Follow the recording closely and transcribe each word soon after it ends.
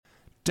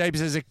Debs,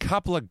 there's a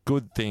couple of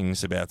good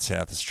things about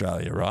South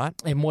Australia, right?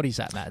 And what is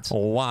that, Mads?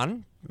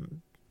 One,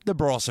 the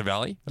Barossa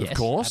Valley, of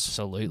course.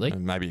 Absolutely.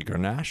 And maybe a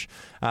Grenache.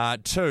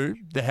 2,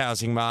 the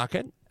housing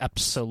market.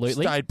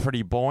 Absolutely. Stayed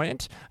pretty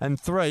buoyant. And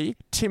 3,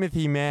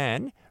 Timothy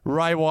Mann,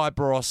 Ray White,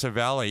 Barossa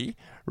Valley,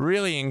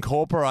 really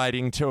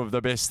incorporating 2 of the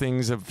best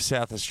things of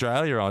South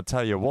Australia, I'll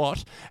tell you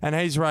what. And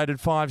he's rated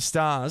 5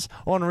 stars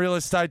on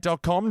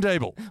realestate.com,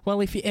 Deeble.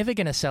 Well, if you're ever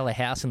going to sell a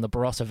house in the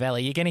Barossa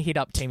Valley, you're going to hit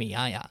up Timmy,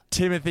 aren't you?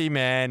 Timothy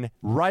Mann,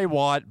 Ray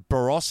White,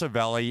 Barossa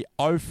Valley,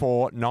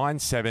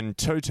 0497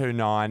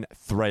 229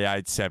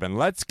 387.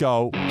 Let's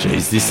go.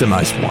 Jeez, this is the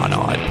most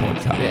one-eyed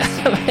podcast.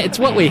 Yeah. It's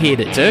what we're here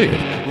to do.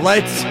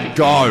 Let's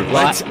go.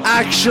 Let's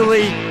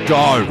actually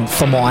go.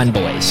 For mine,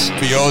 boys.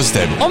 For yours,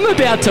 Deeble. I'm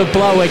about to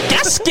blow a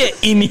gasket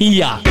in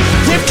here.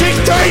 You've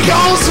kicked 3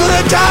 goals for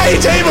the day,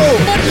 Deeble.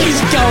 What is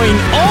going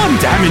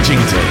on? Damaging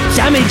team.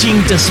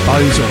 Damaging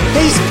disposal.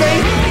 He's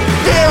been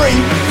very,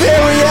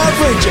 very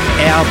average.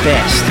 Our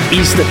best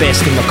is the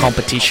best in the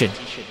competition.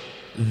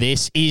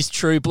 This is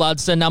True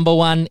Bloods, the number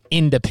 1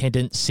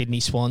 independent Sydney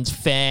Swans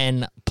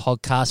fan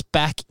podcast,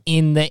 back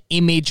in the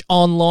Image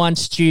Online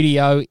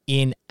studio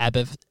in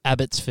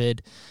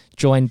Abbotsford,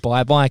 joined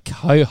by my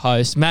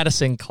co-host,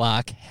 Madison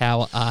Clark.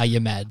 How are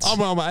you, Mads? I'm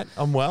well, mate.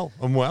 I'm well.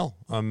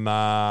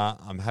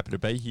 I'm happy to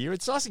be here.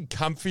 It's nice and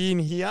comfy in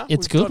here.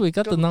 It's good. We've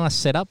got the nice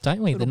setup,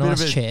 don't we? The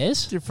nice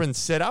chairs. Different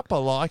setup. I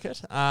like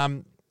it.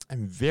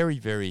 I'm very,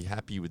 very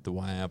happy with the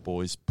way our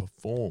boys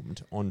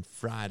performed on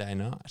Friday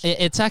night.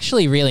 It's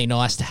actually really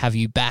nice to have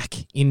you back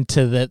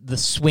into the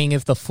swing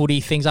of the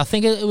footy things. I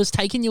think it was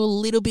taking you a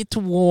little bit to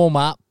warm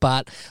up,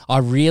 but I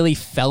really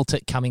felt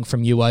it coming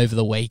from you over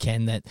the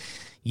weekend that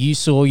you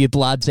saw your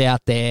Bloods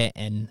out there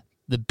and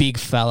the big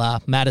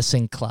fella,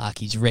 Madison Clark,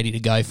 he's ready to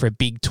go for a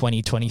big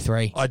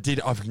 2023. I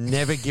did. I've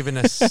never given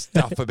a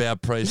stuff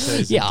about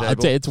pre-season. Yeah,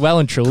 it's well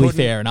and truly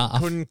fair enough.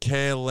 Couldn't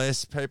care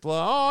less. People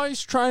are,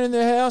 he's training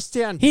the house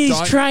down.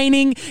 He's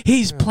training,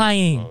 he's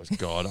playing. Oh,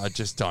 God, I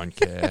just don't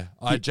care.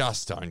 I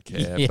just don't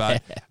care. Yeah.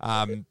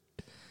 But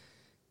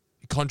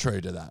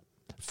contrary to that,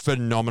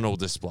 phenomenal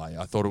display.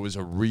 I thought it was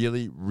a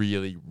really,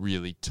 really,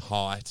 really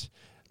tight,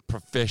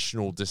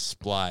 professional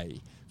display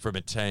from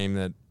a team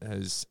that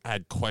has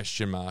had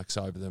question marks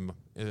over them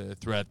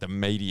throughout the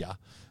media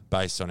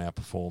based on our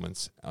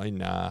performance in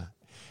the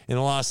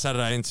last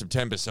Saturday in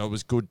September. So it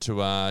was good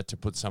to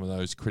put some of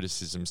those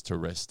criticisms to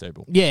rest,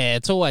 Deeble. Yeah,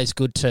 it's always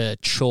good to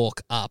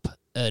chalk up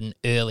an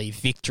early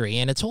victory,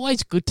 and it's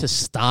always good to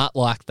start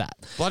like that.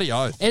 Bloody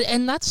oath.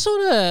 And that's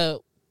sort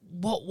of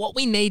what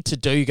we need to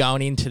do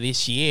going into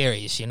this year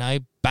is,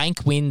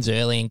 bank wins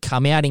early and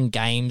come out in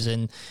games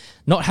and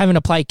not having to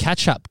play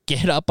catch-up,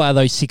 get up by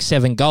those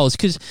 6-7 goals.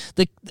 Because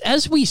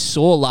as we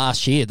saw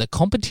last year, the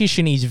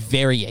competition is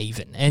very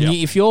even. And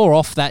if you're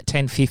off that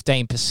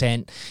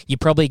 10-15%, you're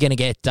probably going to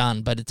get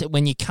done. But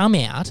when you come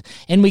out,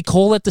 and we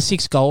call it the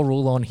 6-goal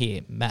rule on here,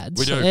 Mads.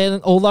 We do.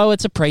 And although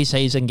it's a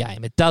preseason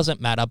game, it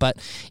doesn't matter. But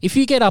if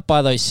you get up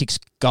by those 6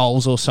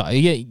 goals or so,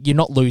 you're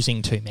not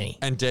losing too many.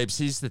 And, Debs,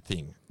 here's the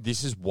thing.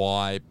 This is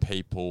why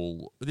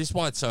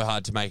it's so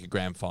hard to make a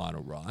grand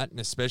final, right? And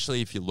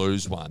especially if you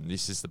lose one,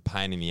 this is the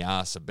pain in the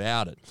ass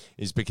about it,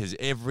 is because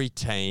every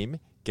team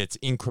gets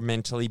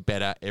incrementally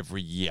better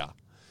every year.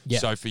 Yeah.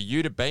 So for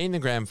you to be in the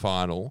grand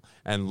final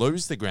and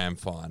lose the grand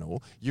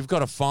final, you've got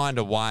to find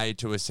a way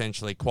to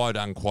essentially, quote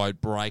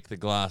unquote, break the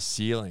glass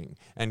ceiling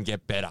and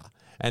get better.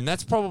 And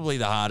that's probably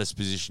the hardest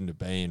position to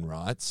be in,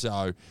 right?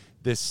 So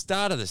the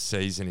start of the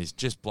season is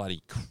just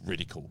bloody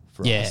critical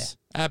for us.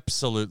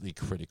 Absolutely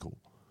critical.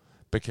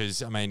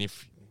 Because,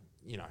 if,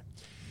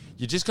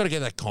 you just got to get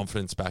that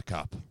confidence back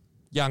up.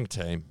 Young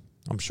team,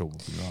 I'm sure we'll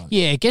be right.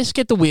 Yeah,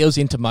 get the wheels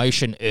into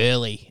motion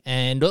early.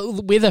 And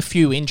with a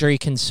few injury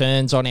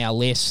concerns on our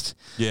list.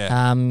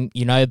 Yeah.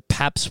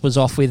 Paps was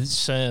off with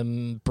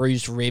some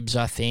bruised ribs,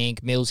 I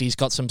think. Millsy's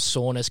got some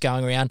soreness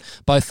going around.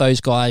 Both those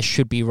guys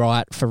should be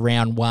right for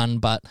round 1.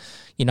 But,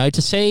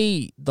 to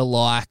see the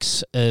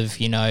likes of,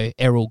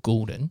 Errol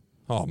Goulden.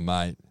 Oh,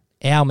 mate.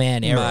 Our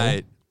man, Errol.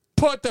 Mate.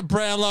 Put the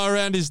Brownlow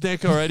around his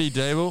neck already,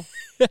 Deeble.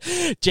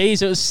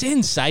 Jeez, it was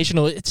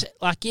sensational. It's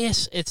like,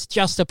 yes, it's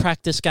just a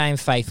practice game,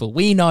 Faithful.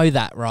 We know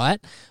that, right?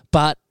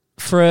 But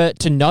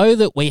to know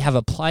that we have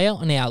a player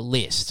on our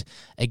list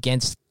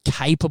against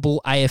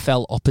capable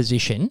AFL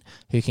opposition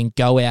who can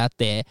go out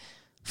there,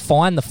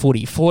 find the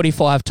footy,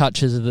 45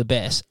 touches of the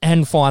best,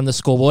 and find the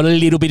scoreboard, a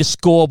little bit of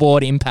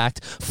scoreboard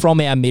impact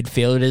from our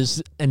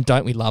midfielders. And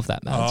don't we love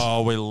that, Mads?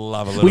 Oh, we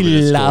love a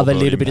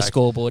little bit of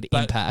scoreboard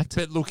impact.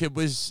 But look, it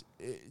was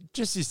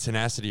just his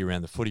tenacity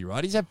around the footy,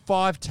 right? He's had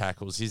 5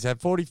 tackles. He's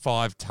had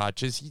 45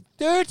 touches.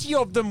 30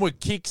 of them were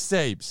kick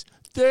saves.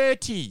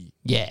 30.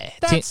 Yeah.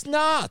 That's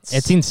nuts.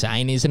 It's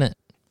insane, isn't it?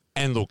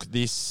 And look,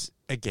 this,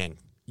 again,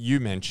 you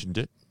mentioned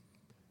it.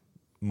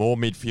 More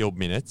midfield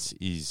minutes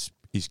is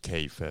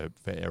key for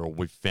Errol.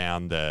 We've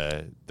found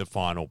the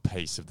final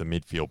piece of the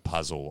midfield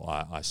puzzle,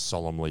 I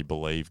solemnly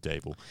believe,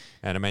 Deeble.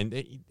 And,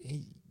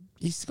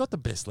 he's got the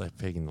best left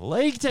peg in the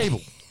league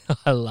table.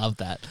 I love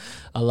that.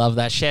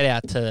 Shout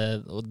out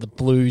to the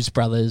Blues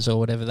Brothers or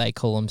whatever they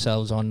call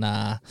themselves on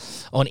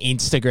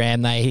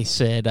Instagram. They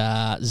said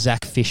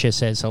Zach Fisher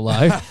says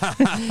hello.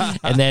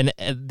 And then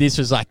this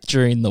was like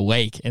during the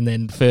week. And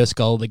then first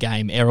goal of the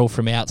game, Errol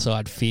from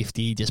outside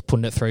 50, just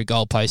putting it through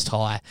goalpost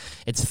high.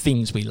 It's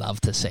things we love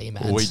to see,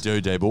 man. We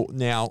do, Deeble.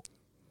 Now,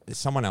 there's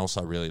someone else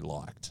I really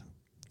liked.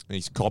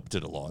 He's copped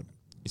it a lot.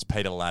 Is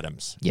Peter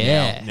Laddams.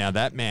 Yeah. Now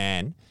that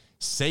man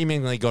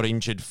seemingly got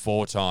injured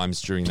 4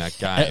 times during that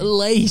game. At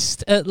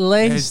least.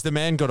 Has the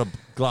man got a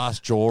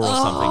glass jaw or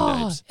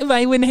something, Debs?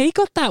 Mate, when he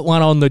got that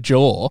one on the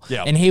jaw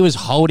and he was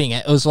holding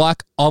it, it was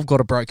like, I've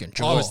got a broken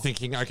jaw. I was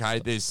thinking, okay,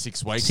 there's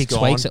 6 weeks 6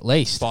 gone. weeks at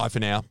least. 5 for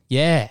now.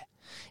 Yeah.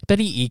 But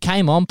he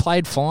came on,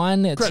 played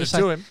fine. It's Credit just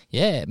to like, him.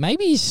 Yeah,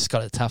 maybe he's just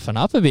got to toughen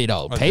up a bit,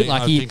 old Pete.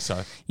 I think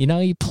so. You know,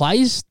 he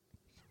plays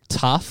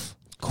tough,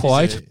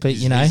 quote, but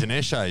you know. He's an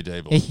Eshe,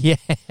 Deeble. Yeah.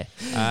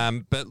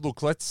 But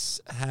look,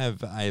 let's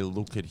have a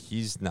look at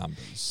his numbers.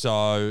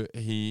 So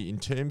he, in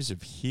terms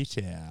of hit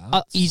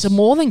out, he's a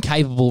more than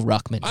capable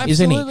ruckman,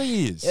 isn't he?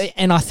 Absolutely is.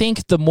 And I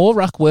think the more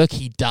ruck work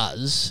he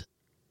does,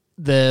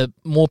 the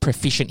more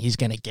proficient he's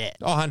going to get.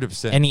 Oh,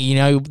 100%. And, you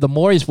know, the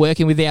more he's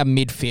working with our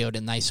midfield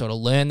and they sort of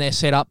learn their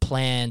setup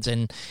plans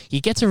and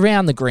he gets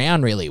around the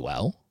ground really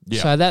well.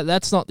 Yeah. So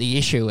that's not the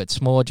issue.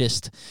 It's more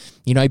just,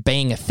 you know,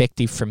 being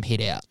effective from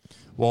hit out.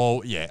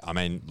 Well, yeah, I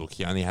mean, look,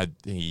 he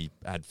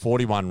had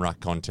 41 ruck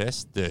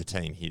contests,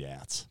 13 hit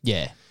outs.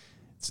 Yeah.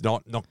 It's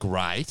not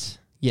great.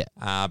 Yeah.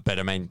 But,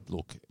 I mean,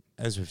 look,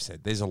 as we've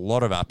said, there's a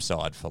lot of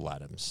upside for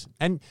Laddams.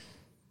 And,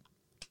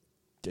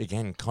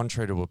 again,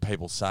 contrary to what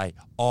people say,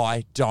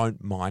 I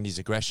don't mind his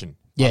aggression.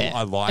 Yeah.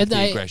 I like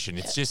the aggression.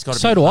 It's just got to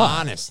So be do I.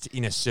 harnessed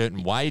in a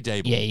certain way,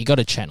 Deeble. Yeah, you got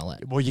to channel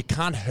it. Well, you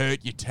can't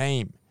hurt your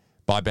team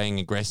by being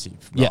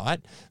aggressive, Yeah. right?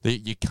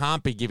 You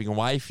can't be giving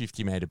away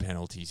 50-metre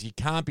penalties. You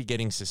can't be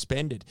getting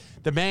suspended.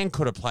 The man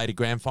could have played a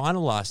grand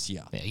final last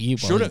year. Yeah, you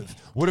should have.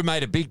 Would have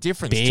made a big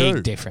difference too.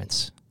 Big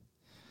difference.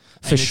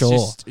 For And sure.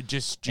 It's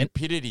just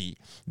stupidity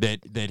that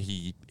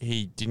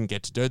he didn't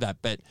get to do that.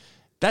 But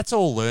that's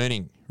all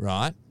learning,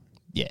 right?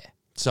 Yeah.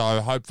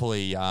 So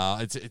hopefully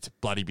it's a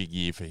bloody big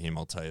year for him,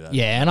 I'll tell you that.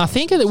 Yeah, and I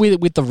think that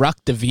with the ruck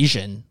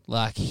division,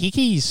 like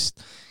Hickey's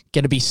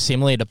going to be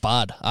similar to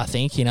Bud. I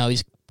think, you know,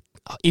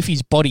 if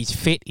his body's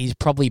fit, he's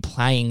probably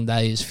playing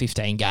those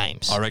 15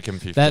 games. I reckon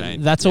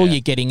 15. That's all you're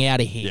getting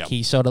out of Hick.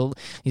 Yep.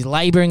 He's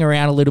labouring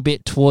around a little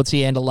bit towards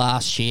the end of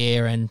last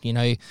year, and you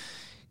know,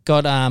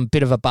 got a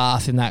bit of a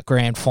bath in that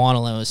grand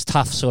final, and it was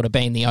tough sort of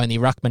being the only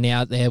ruckman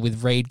out there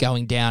with Reed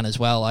going down as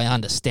well. I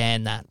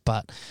understand that,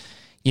 but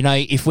you know,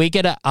 if we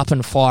get an up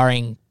and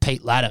firing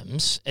Pete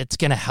Laddams, it's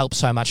going to help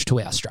so much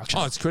to our structure.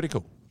 Oh, it's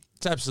critical.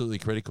 It's absolutely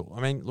critical.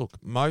 I mean, look,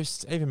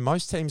 most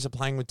teams are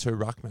playing with 2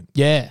 ruckmen.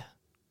 Yeah.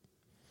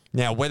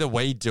 Now, whether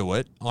we do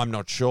it, I'm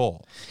not sure.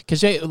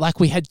 Because like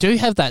do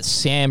have that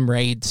Sam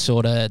Reed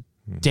sort of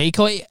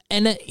decoy,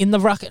 and in the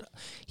ruck,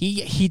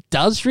 he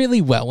does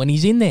really well when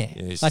he's in there.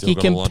 Yeah, like he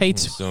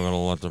competes. He's still got a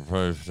lot to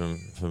prove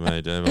for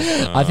me, David.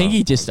 I think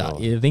he just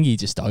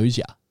owes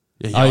you.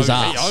 Yeah, he owes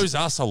us. He owes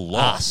us a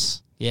lot.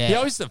 Us. Yeah. He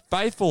owes the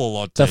faithful a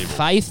lot, The David.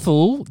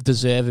 faithful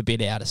deserve a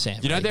bit out of Sam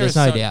You know, Reed. there There's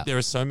no are doubt. there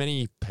are so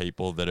many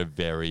people that are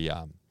very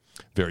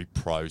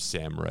pro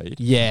Sam Reed.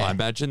 Yeah. I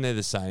imagine they're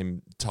the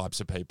same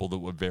types of people that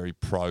were very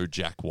pro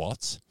Jack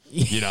Watts.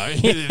 You know,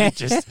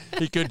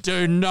 he could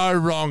do no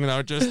wrong. They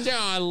were just,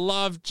 I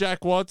love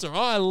Jack Watts or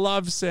I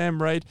love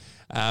Sam Reed.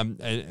 And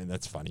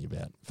that's funny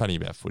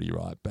about footy,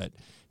 right? But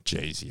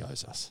geez, he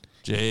owes us.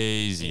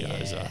 He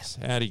owes us.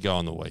 How'd he go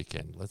on the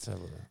weekend? Let's have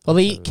a look. Well,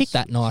 he kicked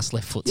that nice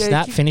left foot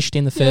snap, he finished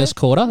in the first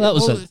quarter. That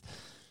was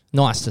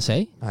nice to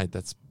see. Hey,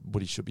 that's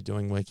what he should be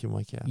doing week in,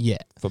 week out. Yeah.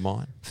 For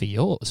mine. For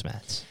yours,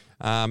 Mats.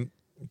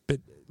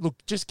 But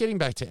look, just getting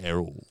back to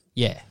Errol.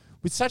 Yeah.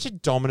 With such a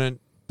dominant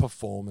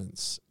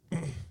performance,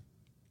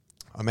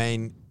 I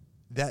mean,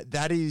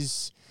 that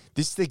is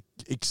the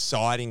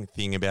exciting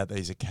thing about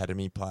these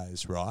academy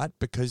players, right?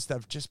 Because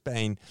they've just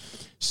been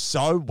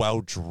so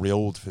well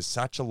drilled for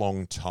such a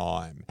long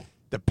time.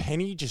 The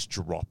penny just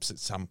drops at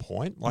some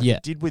point, like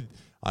it did with.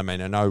 I mean,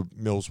 I know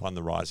Mills won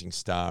the Rising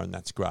Star, and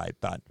that's great.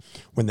 But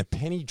when the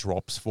penny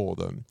drops for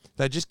them,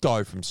 they just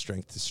go from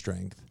strength to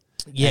strength.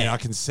 Yeah, and I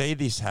can see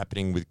this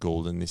happening with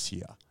Goulden this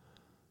year.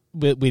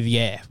 With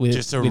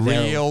just a with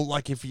real Errol.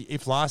 like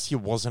if last year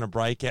wasn't a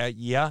breakout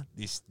year,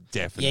 this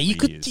definitely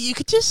is. You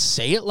could just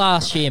see it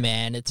last year,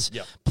 man. It's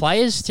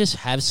players just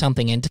have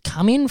something, and to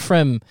come in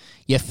from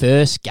your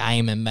first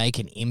game and make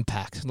an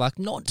impact, like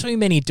not too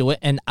many do it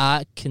and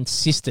are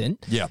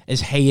consistent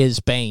as he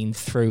has been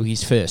through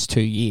his first 2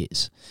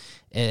 years.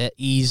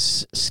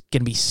 He's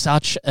going to be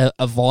such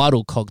a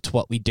vital cog to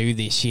what we do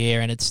this year,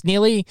 and it's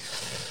nearly.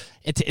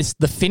 It's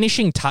the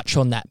finishing touch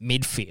on that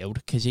midfield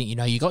because, you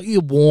know, you got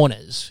your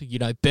Warners, you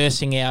know,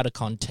 bursting out a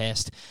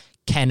contest,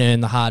 can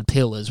earn the hard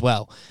pill as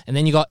well. And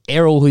then you got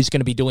Errol who's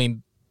going to be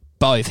doing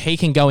both. He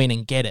can go in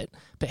and get it,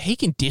 but he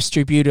can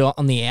distribute it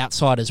on the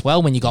outside as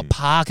well when you got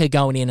Parker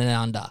going in and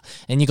under,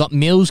 and you got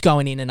Mills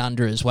going in and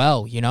under as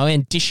well,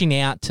 and dishing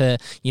out to,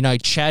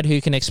 Chad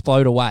who can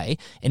explode away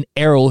and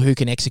Errol who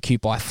can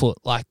execute by foot.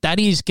 Like, that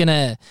is going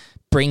to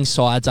bring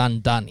sides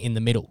undone in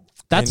the middle.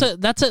 That's a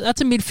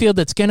midfield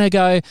that's going to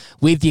go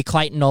with your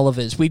Clayton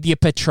Olivers, with your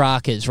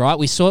Petrakas, right?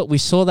 We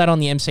saw that on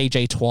the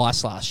MCG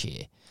twice last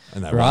year.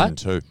 And they right? won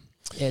too.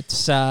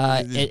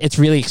 It's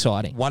really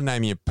exciting. One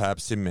name you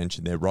perhaps didn't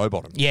mention there,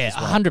 Rowbottom. Yeah,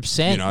 well.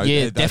 100%.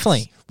 Yeah,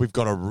 definitely. We've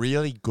got a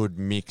really good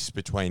mix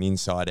between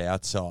inside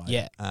outside.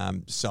 Yeah.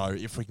 So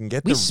if we can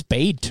get with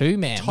speed too,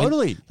 man.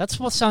 Totally. That's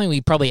something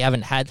we probably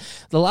haven't had.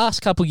 The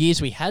last couple of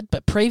years we had,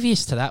 but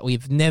previous to that,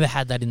 we've never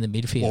had that in the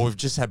midfield. Well, we've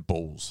just had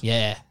balls.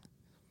 Yeah.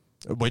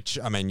 Which,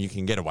 I mean, you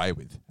can get away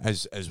with,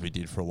 as we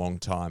did for a long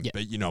time. Yep.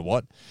 But you know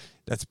what?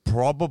 That's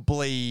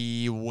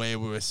probably where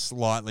we were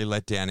slightly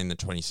let down in the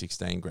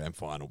 2016 grand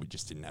final. We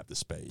just didn't have the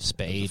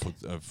speed.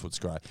 Of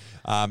Footscray.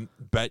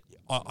 But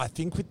I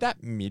think with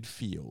that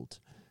midfield,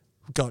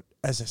 we've got,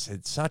 as I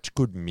said, such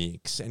good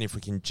mix. And if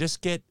we can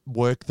just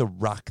work the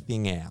ruck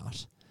thing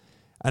out.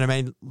 And I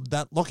mean,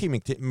 that Lockie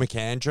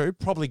McAndrew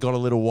probably got a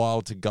little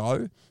while to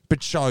go,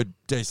 but showed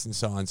decent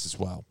signs as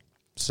well.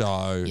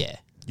 So, yeah.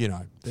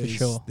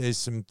 There's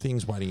some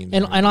things waiting in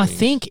and there. And I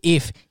think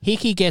if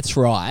Hickey gets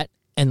right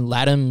and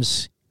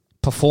Laddams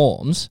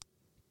performs,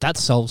 that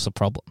solves the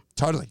problem.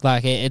 Totally.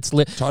 Like, it's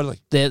totally.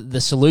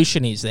 The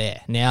solution is there.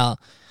 Now,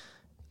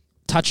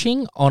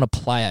 touching on a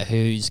player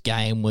whose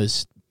game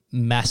was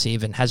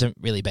massive and hasn't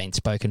really been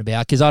spoken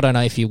about, because I don't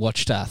know if you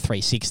watched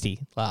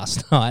 360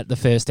 last night, the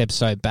first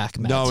episode back,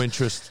 Matt. No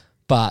interest.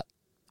 But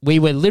we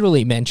were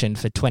literally mentioned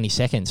for 20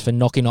 seconds for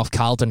knocking off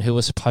Carlton, who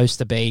was supposed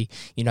to be,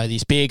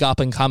 this big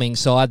up-and-coming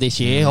side this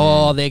year.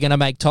 Oh, they're going to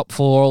make top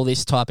four, all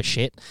this type of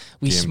shit.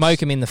 We smoke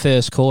them in the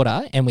first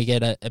quarter, and we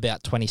get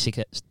about 20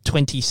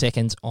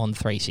 seconds on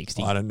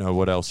 360. I don't know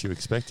what else you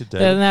expected,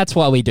 David. And that's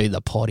why we do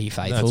the potty,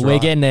 faithful. That's We're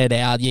right. getting it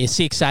out.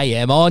 6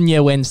 a.m. on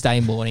your Wednesday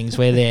mornings.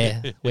 We're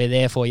there. We're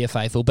there for you,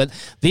 faithful. But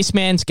this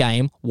man's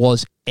game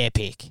was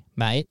epic,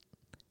 mate.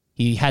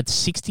 He had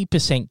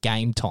 60%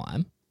 game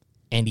time.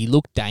 And he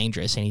looked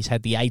dangerous, and he's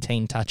had the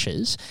 18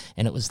 touches,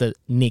 and it was the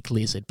Nick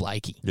Lizard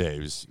Blakey. Yeah,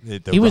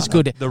 he was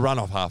good. The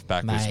run-off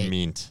halfback was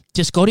mint.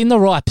 Just got in the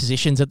right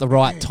positions at the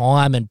right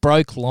time and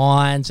broke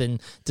lines, and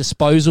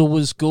disposal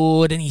was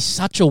good, and he's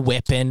such a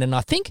weapon. And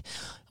I think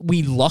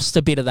we lost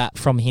a bit of that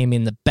from him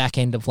in the back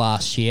end of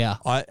last year.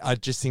 I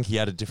just think he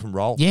had a different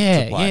role to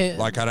Yeah, play. yeah.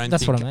 Like, I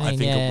That's what I mean,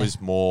 think yeah. it was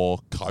more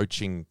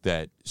coaching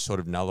that sort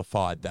of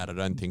nullified that. I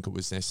don't think it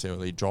was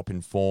necessarily a drop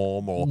in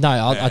form or No,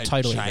 I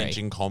totally change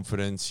agree. in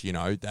confidence.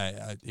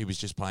 He was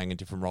just playing a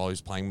different role. He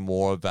was playing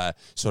more of a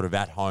sort of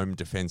at-home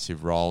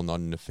defensive role,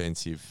 not an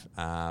offensive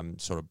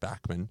sort of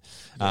backman.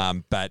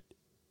 But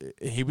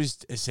he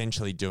was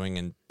essentially doing,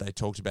 and they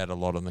talked about it a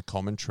lot on the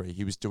commentary,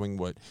 he was doing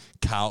what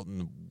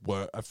Carlton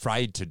were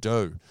afraid to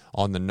do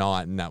on the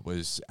night, and that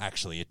was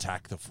actually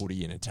attack the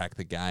footy and attack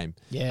the game.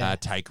 Yeah.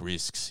 Take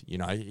risks.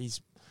 He's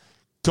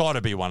got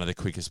to be one of the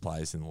quickest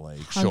players in the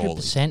league, surely.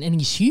 100%, and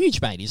he's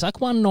huge, mate. He's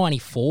like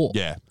 194.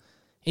 Yeah.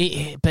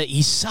 But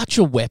he's such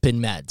a weapon,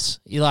 Mads.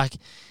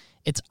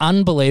 It's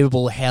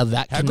unbelievable how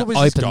that How can good was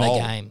his open the goal?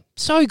 game.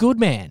 So good,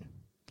 man.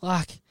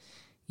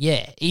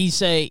 Yeah,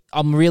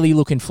 I'm really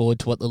looking forward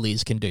to what the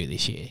Liz can do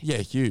this year. Yeah,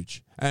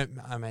 huge.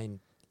 I mean,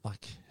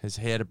 has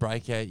he had a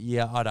breakout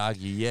year? I'd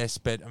argue yes,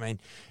 but I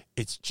mean,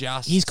 it's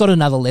just... He's got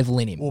another level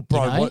in him. Well,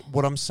 bro,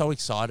 what I'm so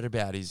excited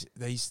about is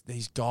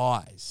these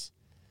guys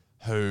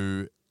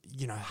who,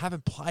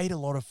 haven't played a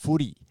lot of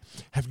footy,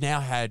 have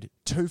now had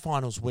 2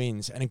 finals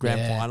wins and a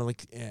grand final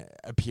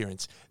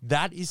appearance.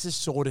 That is the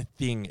sort of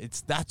thing.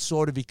 It's that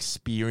sort of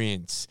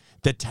experience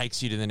that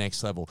takes you to the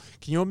next level.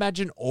 Can you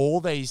imagine all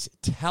these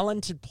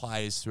talented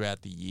players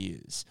throughout the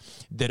years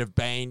that have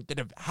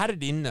had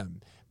it in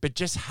them, but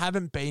just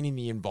haven't been in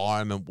the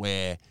environment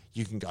where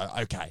you can go,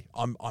 okay,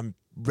 I'm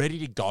ready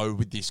to go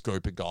with this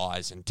group of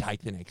guys and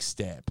take the next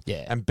step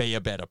and be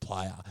a better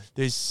player.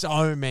 There's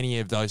so many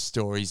of those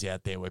stories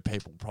out there where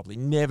people probably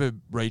never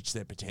reach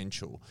their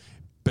potential.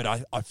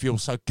 But I feel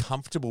so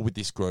comfortable with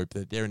this group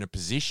that they're in a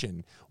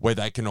position where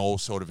they can all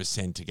sort of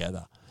ascend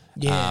together.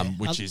 Yeah.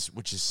 Which is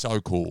so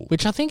cool.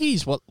 Which I think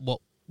is what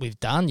we've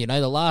done,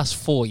 the last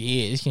 4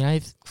 years.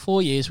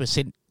 4 years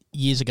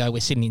years ago we're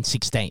sitting in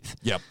 16th.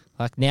 Yep.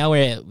 Like, now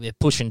we're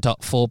pushing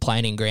top 4,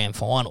 playing in grand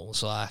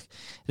finals.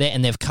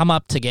 And they've come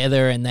up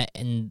together,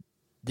 and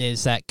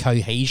there's that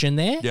cohesion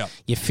there. Yep.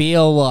 You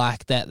feel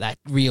like that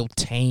real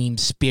team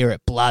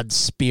spirit, blood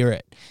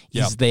spirit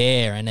is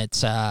there, and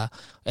it's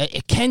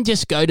it can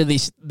just go to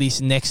this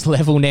next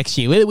level next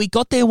year. We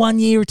got there 1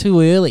 year too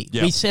early.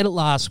 Yep. We said it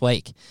last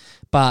week,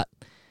 but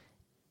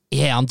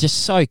yeah, I'm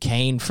just so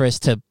keen for us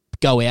to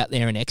go out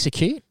there and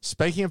execute.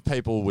 Speaking of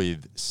people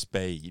with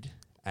speed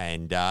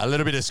and a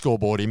little bit of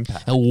scoreboard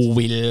impact. Oh,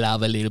 we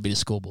love a little bit of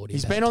scoreboard.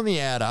 He's been on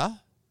the outer.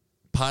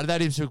 Part of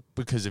that is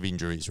because of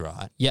injuries,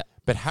 right? Yeah.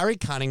 But Harry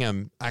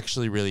Cunningham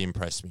actually really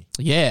impressed me.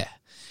 Yeah.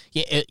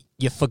 Yeah,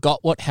 you forgot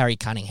what Harry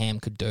Cunningham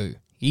could do.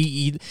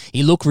 He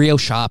looked real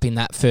sharp in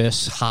that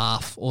first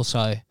half or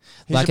so.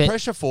 He's a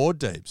pressure forward,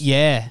 Deeps.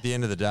 Yeah. At the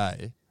end of the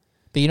day.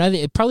 But,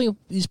 it probably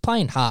he's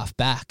playing half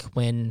back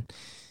when,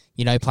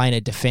 playing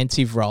a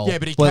defensive role. Yeah,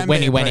 but he can when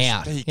be he went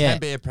out. He can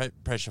be a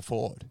pressure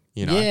forward,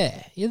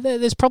 Yeah,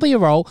 there's probably a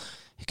role.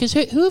 Because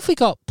who have we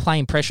got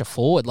playing pressure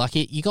forward? Like,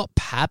 you got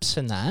Paps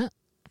and that.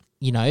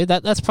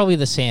 That's probably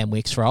the Sam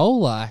Wicks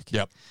role. Like,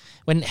 yep.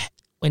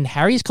 When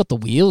Harry's got the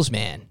wheels,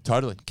 man.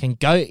 Totally. Can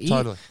go.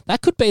 Totally.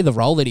 That could be the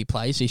role that he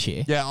plays this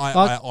year. Yeah,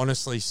 I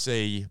honestly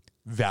see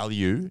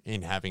value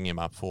in having him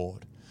up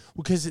forward.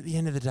 Well, because at the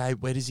end of the day,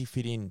 where does he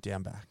fit in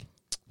down back?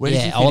 Where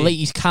does he fit in?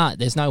 He can't.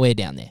 There's nowhere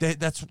down there.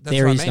 That's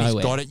there what is I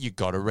mean. nowhere. You've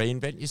got to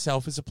reinvent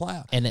yourself as a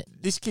player. And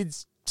this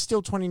kid's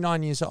still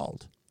 29 years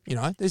old.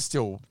 There's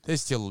still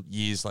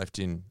years left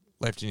in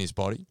his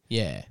body.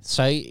 Yeah.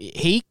 So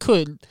he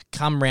could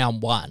come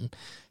round one.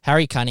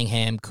 Harry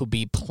Cunningham could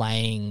be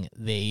playing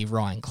the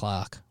Ryan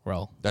Clark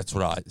role. That's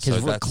right.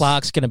 Because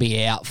Clark's going to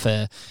be out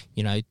for,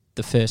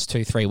 the first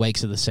 2-3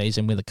 weeks of the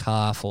season with a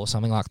calf or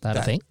something like that,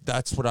 I think.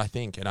 That's what I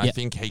think. And I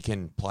think he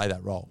can play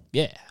that role.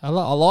 Yeah. I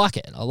like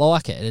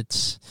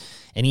it.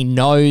 And he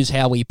knows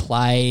how we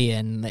play,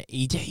 and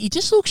he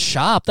just looks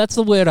sharp. That's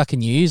the word I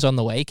can use on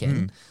the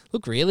weekend.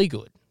 Look really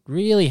good.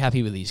 Really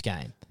happy with his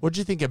game. What do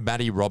you think of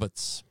Matty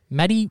Roberts?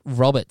 Matty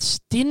Roberts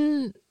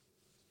didn't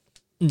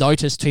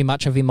notice too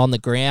much of him on the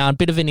ground.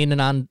 Bit of an in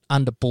and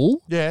under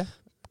bull. Yeah.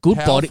 Good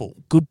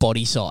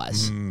body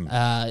size.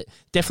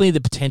 Definitely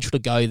the potential to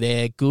go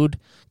there. Good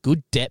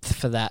depth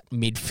for that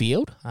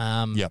midfield.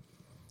 Yep.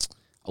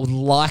 I would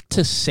like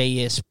to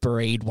see us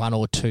breed one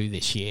or two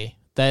this year.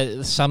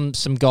 Some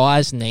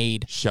guys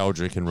need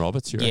Sheldrick and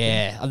Roberts. You reckon?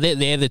 Yeah,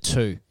 they're the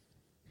two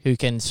who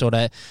can sort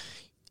of.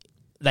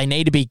 They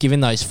need to be given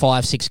those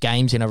 5-6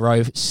 games in a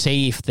row.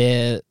 See if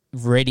they're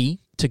ready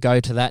to go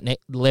to that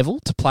level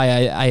to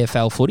play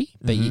AFL footy,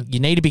 but you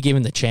need to be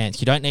given the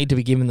chance. You don't need to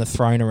be given the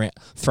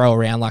throw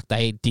around like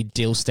they did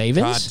Dill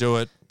Stevens. Can't do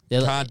it.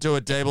 Can't do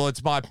it, Deeble.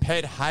 It's my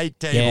pet hate,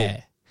 Deeble.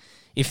 Yeah.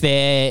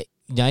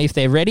 If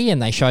they're ready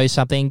and they show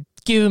something,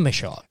 give them a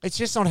shot. It's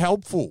just not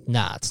helpful.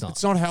 Nah, it's not.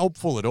 It's not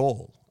helpful at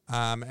all.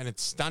 And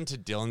it's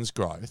stunted Dylan's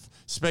growth.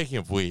 Speaking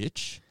of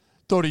which,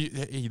 thought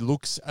he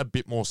looks a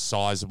bit more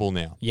sizable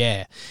now.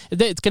 Yeah.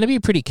 It's going to be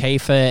pretty key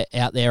for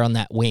out there on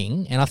that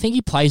wing, and I think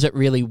he plays it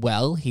really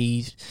well.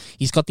 He's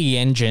got the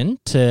engine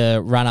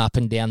to run up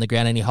and down the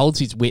ground, and he holds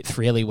his width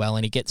really well,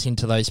 and he gets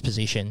into those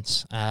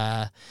positions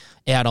out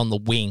on the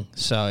wing.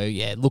 So,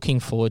 yeah, looking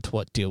forward to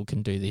what Dill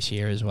can do this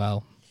year as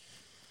well.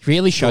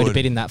 Really showed a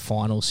bit in that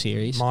final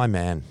series. My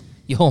man.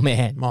 Your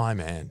man. My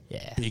man.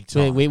 Yeah. Big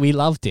time. We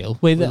love Dill.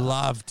 We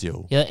love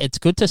Dill. Yeah, it's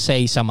good to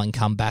see someone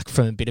come back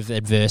from a bit of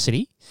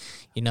adversity.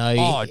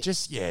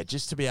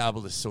 Just to be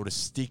able to sort of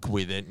stick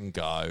with it and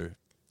go,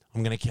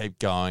 I'm going to keep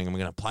going. I'm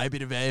going to play a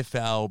bit of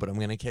AFL, but I'm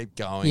going to keep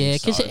going. Yeah,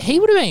 because he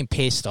would have been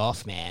pissed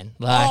off, man.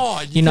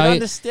 You can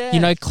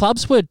understand.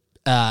 Clubs were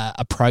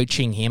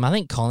approaching him. I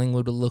think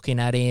Collingwood were looking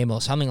at him or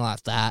something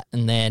like that.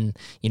 And then,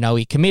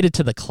 he committed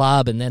to the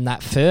club. And then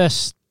that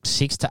first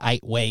 6 to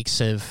 8 weeks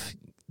of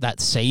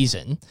that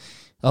season,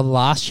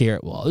 last year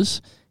it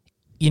was,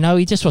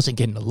 he just wasn't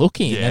getting a look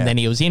in. Yeah. And then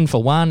he was in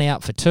for 1,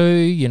 out for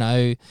 2,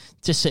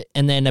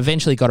 and then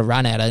eventually got a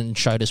run at it and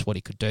showed us what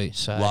he could do.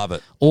 So love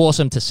it.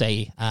 Awesome to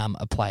see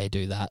a player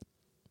do that.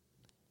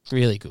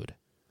 Really good.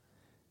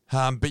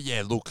 But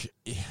yeah, look,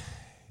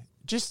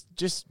 just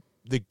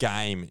the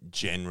game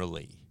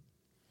generally.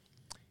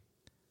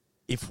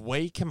 If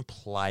we can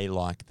play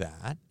like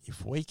that,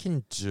 if we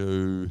can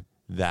do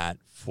that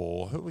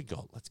for who we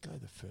got, let's go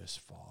the first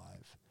 5.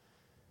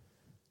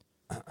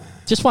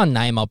 Just one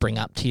name I'll bring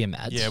up to you,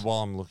 Mads. Yeah,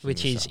 while I'm looking.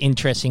 Which is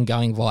interesting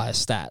going via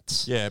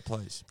stats. Yeah,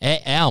 please.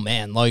 Our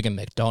man, Logan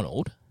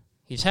McDonald,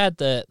 he's had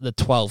the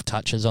 12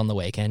 touches on the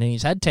weekend and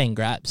he's had 10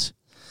 grabs.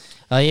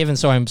 I even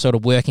saw him sort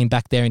of working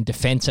back there in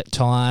defence at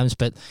times,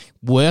 but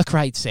work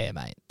rate's there,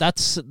 mate.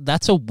 That's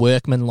a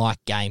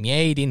workman-like game.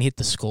 Yeah, he didn't hit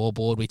the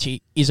scoreboard, which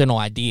isn't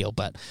ideal,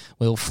 but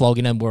we were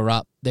flogging him, we're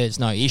up, there's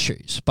no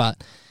issues.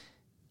 But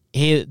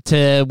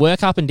to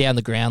work up and down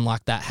the ground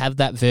like that, have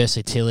that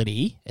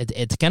versatility,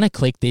 it's going to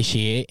click this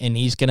year, and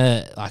he's going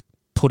to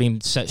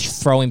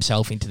throw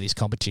himself into this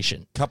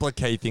competition. Couple of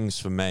key things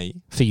for me.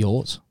 For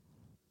yours.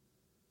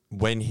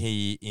 When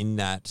he, in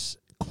that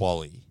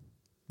quali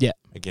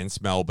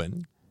against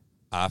Melbourne,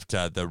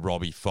 after the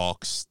Robbie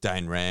Fox,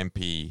 Dane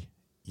Rampy,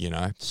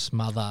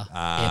 smother,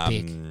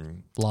 epic,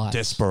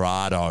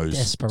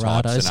 Desperados,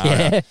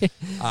 yeah.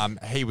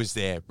 He was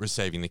there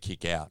receiving the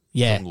kick out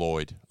from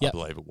Lloyd, I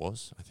believe it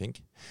was, I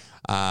think.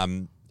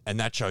 And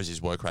that shows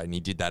his work rate, and he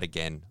did that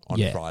again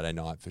on Friday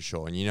night for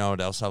sure. And you know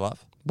what else I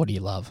love? What do you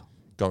love?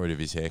 Got rid of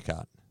his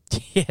haircut.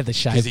 Yeah, the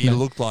shape. Because he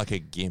looked like a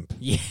gimp.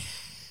 Yeah.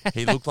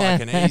 He looked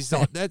like he's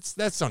not, that's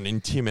not an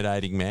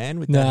intimidating man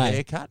with that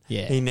haircut.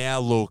 Yeah. He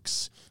now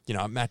looks,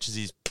 it matches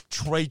his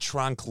tree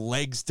trunk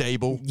legs,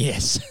 Deeble.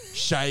 Yes.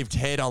 Shaved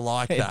head, I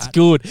like that. It's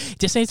good.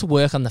 Just needs to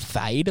work on the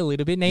fade a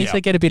little bit. Needs to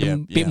get a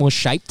bit more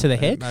shape to the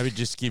head. Maybe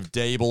just give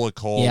Deeble a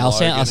call, Yeah, I'll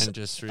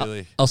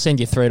send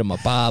you through to my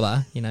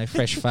barber.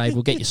 Fresh fade.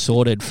 We'll get you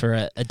sorted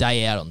for a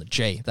day out on the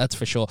G. That's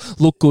for sure.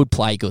 Look good,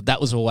 play good.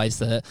 That was always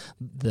the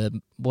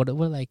what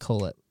do they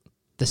call it?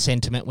 The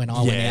sentiment when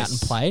I went out and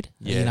played.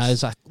 Yes.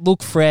 It's like,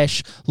 look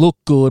fresh, look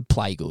good,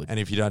 play good. And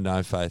if you don't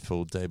know,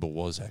 Faithful, Deeble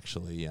was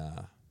actually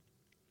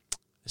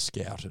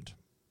scouted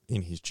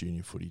in his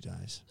junior footy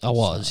days. I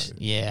was.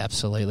 Yeah,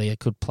 absolutely. It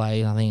could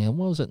play, I think,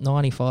 what was it,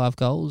 95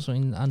 goals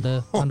in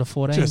under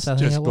 14s, I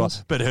think it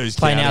was. But who's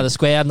playing counting? out of the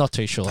square? I'm not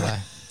too sure, though.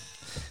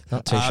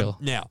 Not too sure.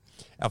 Now,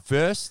 our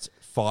first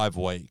 5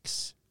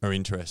 weeks are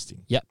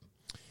interesting. Yep.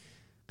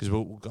 Because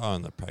we'll go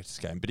on the practice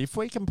game. But if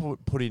we can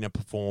put in a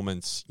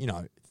performance,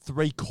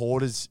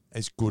 3/4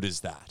 as good as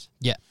that.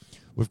 Yeah.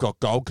 We've got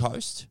Gold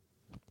Coast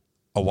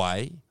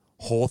away,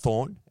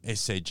 Hawthorn,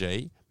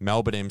 SCG,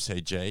 Melbourne,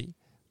 MCG,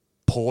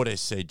 Port,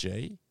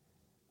 SCG,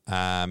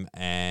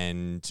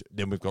 and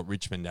then we've got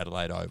Richmond,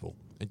 Adelaide Oval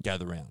at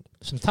Gather Round.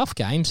 Some tough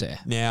games there.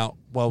 Now,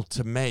 well,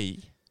 to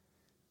me,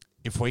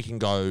 if we can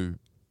go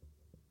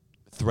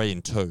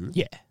 3-2...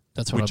 Yeah,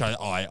 that's what which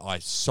I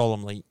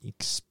solemnly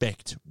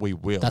expect we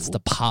will. That's the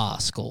par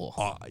score.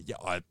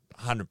 I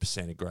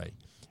 100% agree.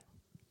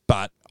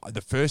 But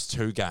the first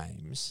 2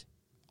 games,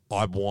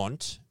 I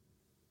want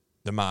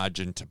the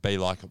margin to be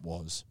like it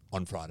was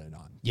on Friday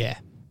night. Yeah.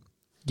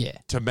 Yeah.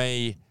 To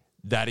me,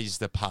 that is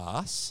the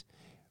pass.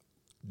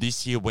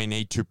 This year, we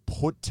need to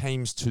put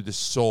teams to the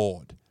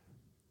sword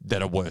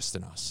that are worse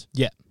than us.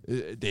 Yeah.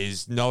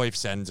 There's no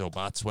ifs, ands, or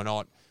buts. We're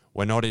not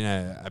in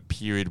a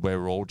period where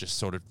we're all just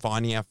sort of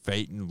finding our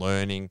feet and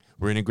learning.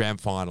 We're in a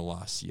grand final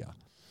last year.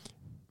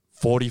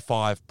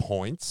 45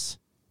 points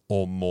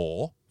or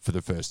more for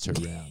the first 2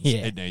 rounds.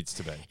 Yeah. It needs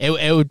to be.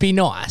 It would be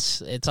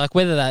nice. It's like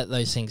whether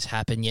those things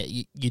happen yet,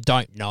 you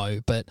don't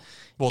know. But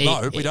we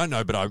don't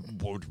know, but I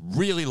would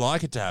really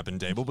like it to happen,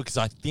 Deeble, because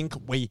I think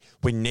we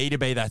need to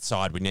be that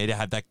side. We need to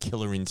have that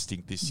killer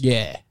instinct this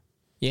year. Yeah.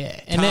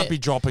 Yeah. Can't be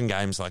dropping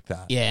games like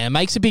that. Yeah, it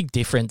makes a big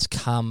difference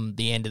come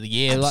the end of the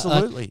year.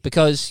 Absolutely.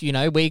 Because,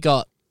 we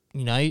got,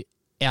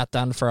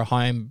 outdone for a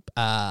home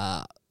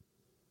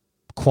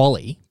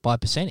quali by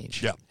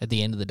percentage at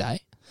the end of the day.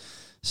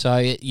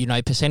 So,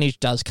 percentage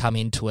does come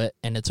into it,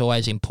 and it's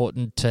always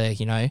important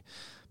to,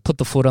 put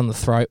the foot on the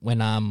throat when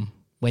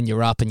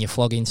you're up and you're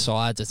flogging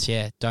sides.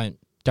 It's,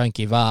 don't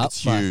give up.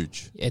 It's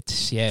huge.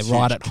 It's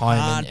right at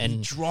home.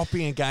 And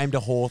dropping a game to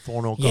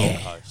Hawthorn or Gold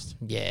Coast.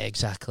 Yeah,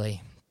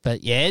 exactly.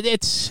 But,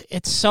 it's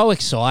so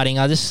exciting.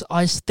 I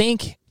just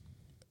think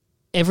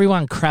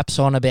everyone craps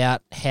on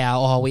about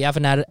how, we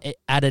haven't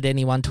added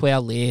anyone to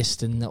our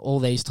list and all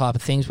these type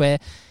of things where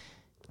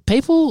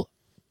people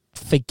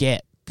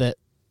forget that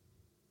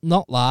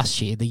not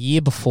last year, the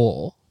year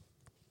before,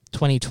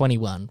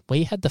 2021,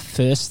 we had the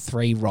first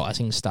 3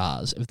 rising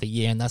stars of the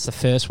year, and that's the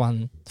first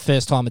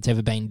time it's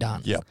ever been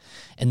done. Yep.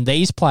 And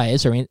these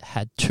players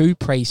had 2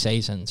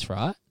 pre-seasons,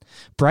 right?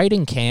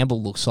 Braden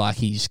Campbell looks like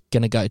he's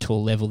going to go to a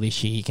level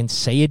this year. You can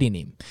see it in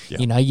him.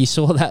 Yep. You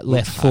saw that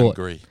left foot.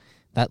 Hungry.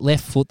 That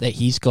left foot that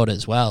he's got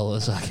as well.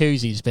 It's like,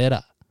 who's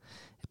better?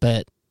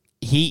 But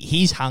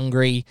he's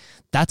hungry.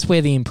 That's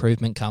where the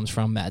improvement comes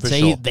from, Matt.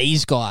 See,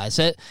 these guys,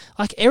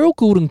 like Errol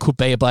Goulden could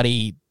be a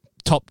bloody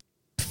top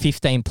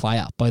 15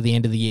 player by the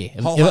end of the year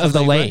of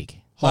the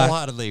league.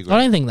 Wholeheartedly agree. I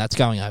don't think that's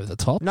going over the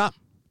top. No,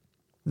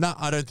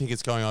 I don't think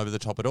it's going over the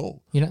top at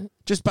all.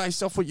 Just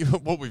based off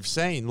what we've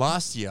seen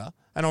last year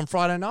and on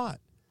Friday night.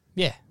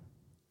 Yeah.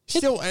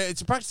 Still,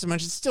 it's a practice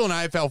match. It's still an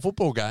AFL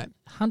football game.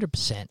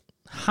 100%.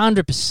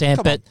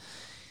 100%. But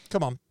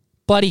come on.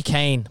 Bloody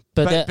keen.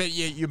 But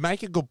you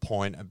make a good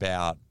point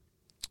about,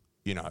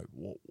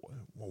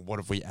 what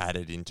have we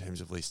added in terms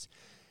of list?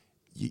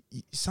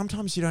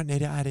 Sometimes you don't need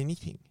to add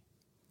anything.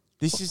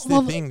 This is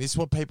the thing. This is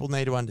what people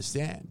need to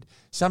understand.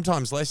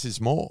 Sometimes less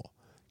is more.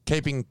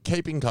 Keeping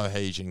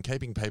cohesion,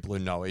 keeping people who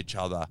know each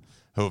other,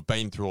 who have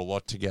been through a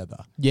lot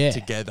together.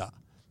 Together.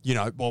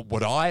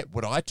 What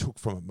I took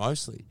from it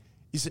mostly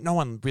is that no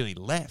one really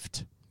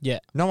left. Yeah.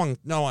 No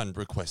one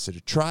requested a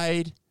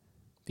trade.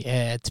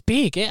 Yeah, it's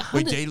big. Yeah,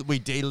 we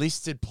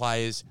delisted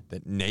players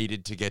that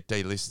needed to get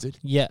delisted.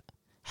 Yeah.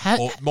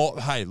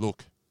 Hey,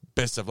 look,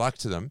 best of luck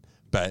to them,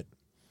 but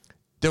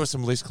there were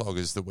some list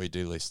cloggers that we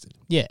delisted.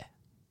 Yeah.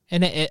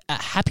 And a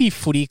happy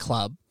footy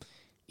club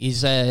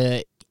is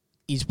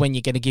when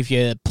you're going to give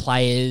your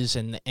players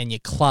and your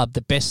club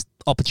the best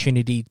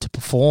opportunity to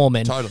perform.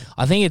 And totally.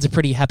 I think it's a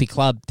pretty happy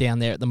club down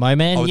there at the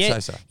moment. I would say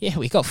so. Yeah,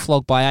 we got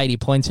flogged by 80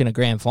 points in a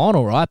grand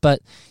final, right?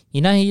 But,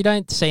 you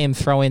don't see him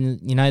throwing,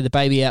 the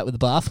baby out with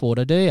the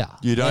bathwater, do you?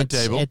 You don't,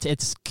 Dable.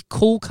 It's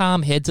cool,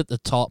 calm heads at the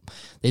top.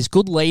 There's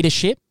good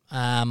leadership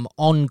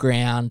on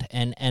ground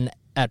and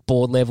at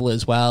board level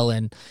as well.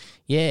 And,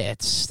 yeah,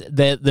 it's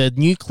the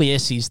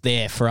nucleus is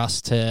there for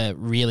us to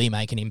really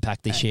make an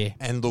impact this year.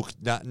 And look,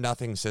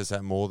 nothing says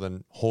that more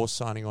than Horse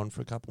signing on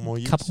for a couple more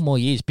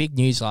years. Big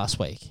news last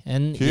week.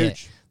 And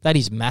huge. That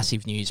is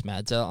massive news,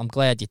 Mads. I'm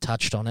glad you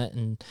touched on it,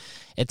 and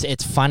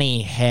it's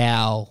funny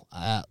how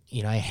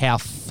how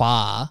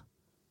far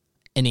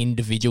an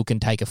individual can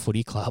take a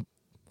footy club.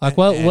 Like,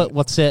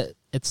 what's it?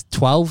 It's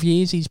 12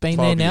 years he's been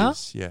there now.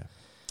 Years, yeah.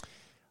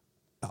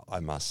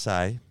 I must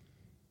say,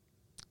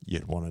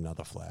 you'd want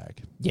another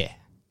flag. Yeah,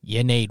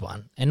 you need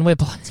one, and we're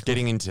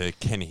getting into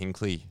Ken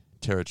Hinkley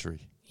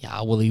territory.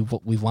 Yeah, well,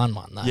 we've won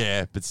one though.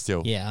 Yeah, but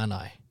still. Yeah, I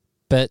know,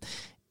 but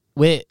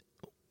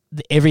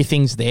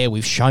everything's there.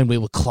 We've shown we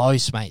were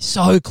close, mate.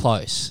 So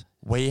close.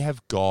 We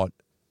have got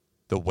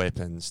the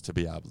weapons to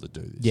be able to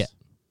do this. Yeah.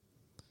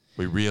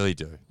 We really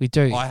do. We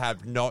do. I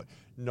have not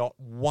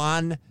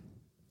 1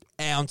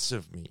 ounce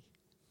of me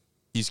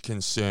is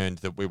concerned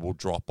that we will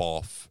drop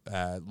off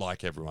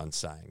like everyone's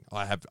saying.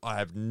 I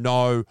have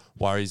no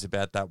worries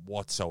about that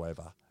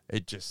whatsoever.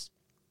 It just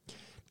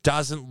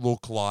doesn't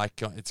look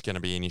like it's going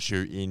to be an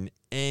issue in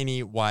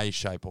any way,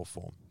 shape or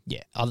form.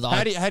 Yeah.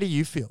 How do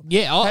you feel?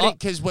 Yeah.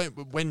 Because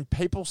when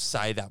people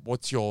say that,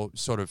 what's your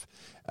sort of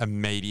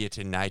immediate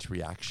innate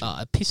reaction?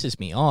 It pisses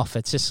me off.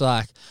 It's just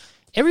like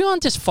everyone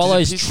just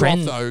follows does it piss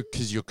trend. you off, though,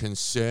 because you're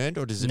concerned,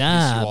 or does it piss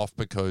you off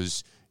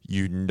because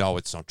you know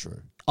it's not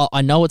true?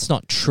 I know it's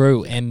not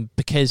true, and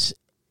because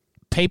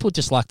people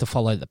just like to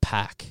follow the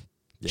pack.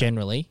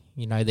 Generally,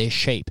 they're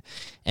sheep,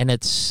 and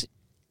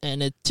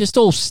it just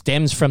all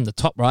stems from the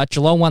top, right?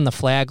 Geelong won the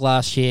flag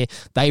last year.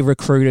 They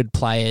recruited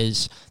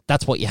players.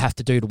 That's what you have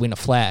to do to win a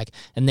flag.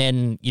 And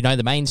then,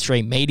 the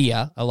mainstream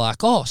media are like,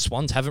 oh,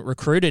 Swans haven't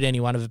recruited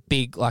anyone of a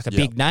big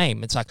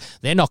name. It's like,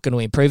 they're not going to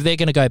improve. They're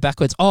going to go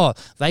backwards. Oh,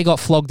 they got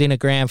flogged in a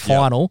grand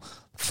final.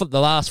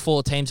 The last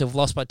 4 teams have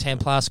lost by 10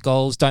 plus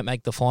goals, don't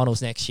make the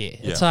finals next year.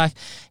 Yeah. It's like,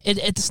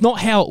 it's not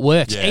how it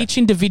works. Yeah. Each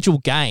individual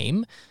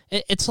game,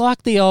 it's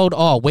like the old,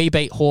 we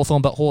beat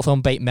Hawthorn, but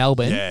Hawthorn beat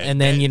Melbourne. Yeah. And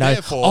then,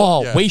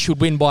 we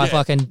should win by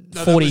fucking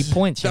 40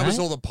 points. That was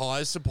all the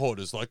Pies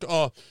supporters. Like,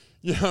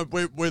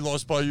 we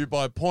lost by you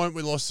by a point.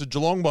 We lost to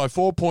Geelong by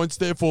 4 points.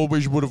 Therefore,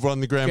 we would have won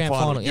the grand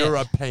final. You're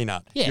a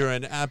peanut. Yeah. You're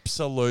an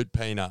absolute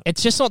peanut.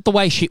 It's just not the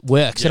way shit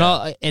works.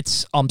 Yeah.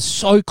 And I'm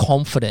so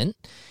confident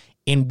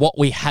in what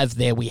we have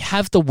there. We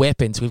have the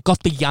weapons. We've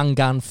got the young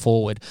gun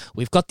forward.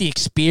 We've got the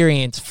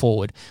experience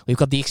forward. We've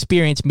got the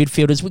experienced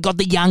midfielders. We've got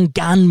the young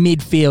gun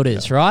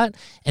midfielders, right?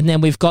 And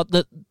then we've got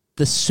the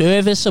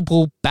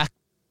serviceable back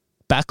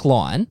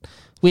line,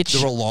 which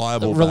the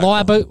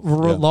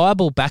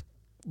reliable back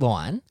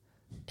line.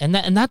 And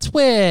that's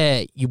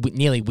where you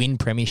nearly win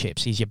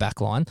premierships, is your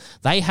back line.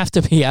 They have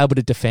to be able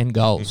to defend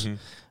goals,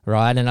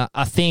 right? And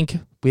I think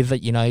with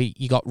it,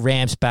 you got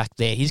Rams back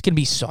there. He's going to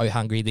be so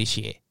hungry this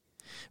year.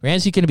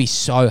 Ramsey's going to be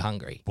so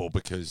hungry. Well,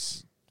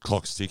 because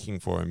clock's ticking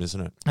for him, isn't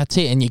it? That's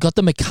it. And you got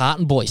the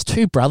McCartan boys,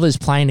 2 brothers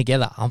playing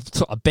together. I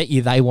bet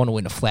you they want to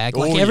win a flag.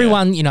 Like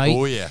everyone,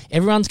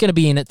 everyone's going to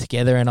be in it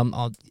together, and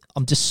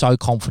I'm just so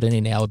confident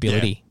in our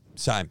ability.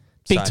 Yeah,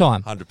 Big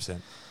time. 100%.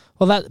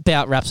 Well, that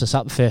about wraps us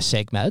up the first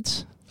seg,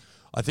 Mads.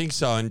 I think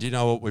so. And do you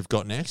know what we've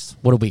got next?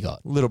 What have we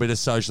got? A little bit of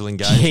social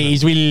engagement.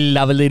 Jeez, we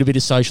love a little bit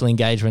of social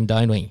engagement,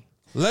 don't we?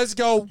 Let's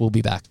go. We'll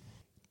be back.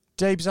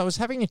 Deebs, I was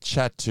having a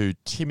chat to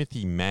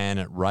Timothy Mann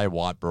at Ray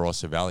White,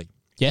 Barossa Valley.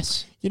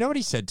 Yes. You know what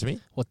he said to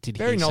me? What did he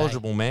say? Very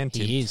knowledgeable man,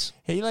 Tim. He is.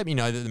 He let me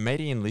know that the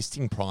median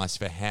listing price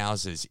for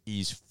houses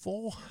is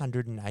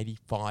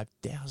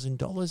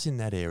 $485,000 in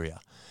that area.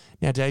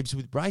 Now, Deebs,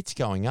 with rates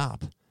going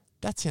up,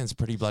 that sounds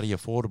pretty bloody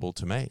affordable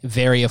to me.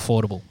 Very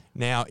affordable.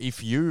 Now,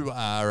 if you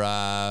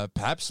are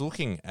perhaps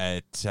looking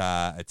at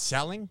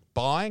selling,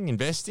 buying,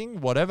 investing,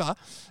 whatever,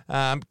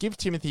 give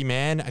Timothy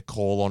Mann a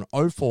call on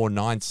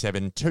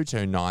 0497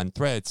 229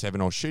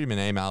 387 or shoot him an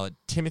email at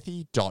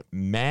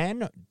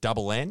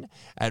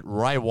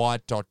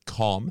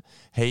timothy.mann@raywhite.com.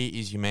 He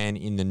is your man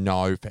in the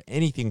know for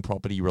anything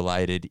property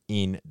related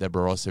in the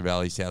Barossa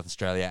Valley, South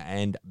Australia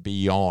and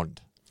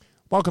beyond.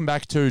 Welcome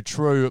back to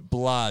True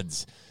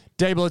Bloods.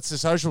 Deeble, it's the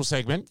social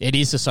segment. It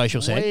is the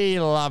social segment. We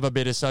love a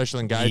bit of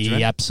social engagement.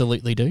 We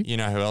absolutely do. You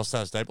know who else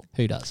does, Deeble?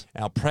 Who does?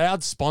 Our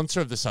proud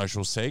sponsor of the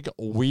social seg,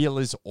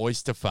 Wheeler's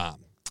Oyster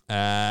Farm.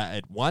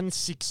 At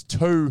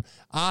 162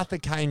 Arthur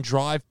Kane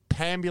Drive,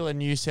 Pambula,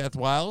 New South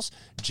Wales.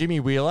 Jimmy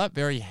Wheeler,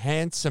 very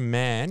handsome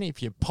man.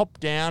 If you pop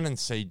down and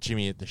see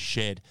Jimmy at the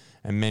shed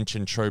and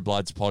mention True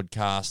Bloods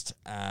podcast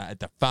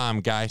at the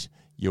farm gate,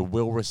 you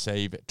will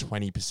receive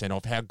 20%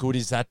 off. How good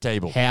is that,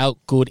 Deeble? How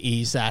good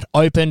is that?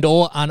 Opened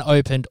or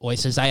unopened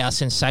oysters. They are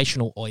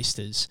sensational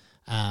oysters,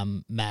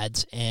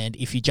 Mads. And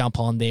if you jump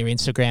on their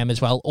Instagram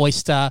as well,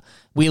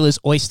 Wheeler's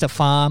Oyster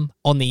Farm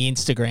on the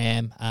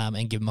Instagram,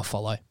 and give them a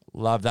follow.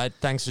 Love that.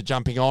 Thanks for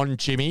jumping on,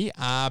 Jimmy.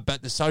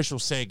 But the social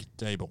seg,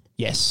 Deeble.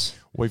 Yes.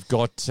 We've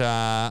got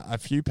a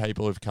few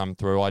people who've come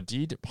through. I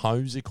did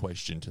pose a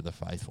question to the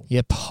faithful.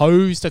 You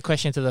posed a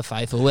question to the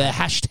faithful.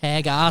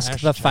 Hashtag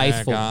Ask the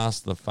Faithful.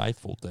 Ask the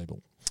Faithful,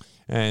 Deeble.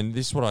 And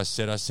this is what I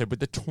said. I said,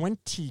 with the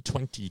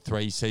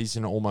 2023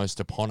 season almost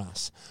upon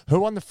us,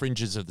 who on the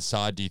fringes of the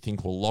side do you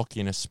think will lock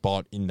in a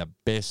spot in the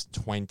best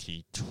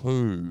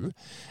 22?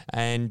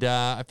 And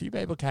a few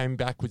people came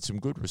back with some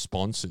good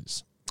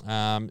responses.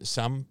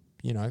 Some,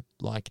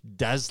 like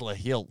Dazzler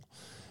Hill.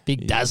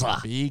 Big dazzler.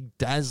 Big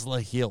dazzler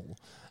Hill.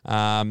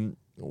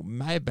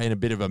 May have been a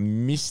bit of a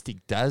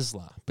mystic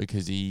dazzler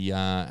because he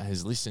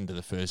has listened to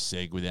the first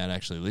seg without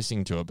actually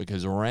listening to it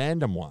because a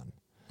random one.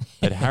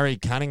 But Harry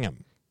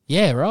Cunningham,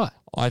 Yeah, right.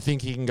 I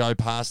think he can go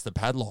past the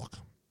padlock.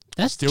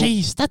 That's Still-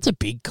 that's a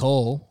big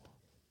call.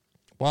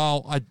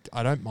 Well,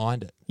 I don't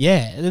mind it.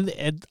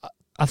 Yeah,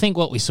 I think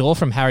what we saw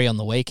from Harry on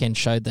the weekend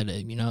showed that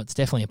it's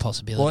definitely a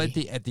possibility.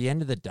 Well, at the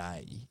end of the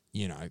day,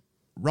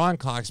 Ryan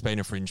Clark's been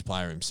a fringe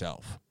player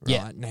himself, right?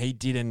 Yeah. And he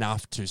did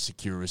enough to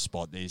secure a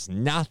spot. There's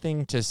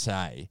nothing to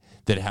say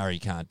that Harry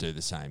can't do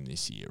the same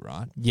this year,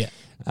 right? Yeah.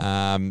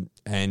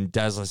 And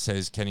Dazzler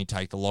says, can he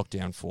take the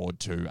lockdown forward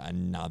to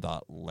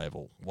another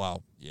level?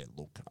 Well, yeah,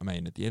 look, I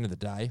mean, at the end of the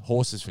day,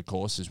 horses for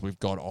courses, we've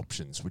got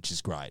options, which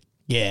is great.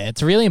 Yeah,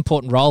 it's a really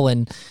important role,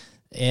 and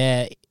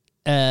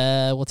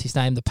what's his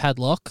name? The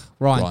padlock,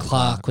 Ryan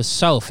Clark was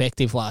so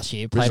effective last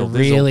year. Played a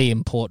really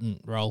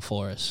important role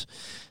for us.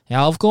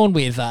 Now I've gone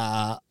with.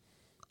 I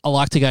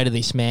like to go to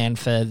this man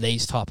for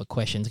these type of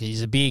questions because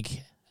he's a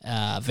big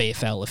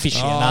VFL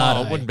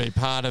aficionado. Oh, wouldn't be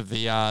part of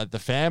the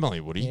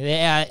family, would he?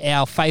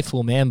 Our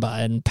faithful member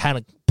and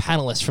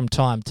panelist from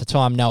time to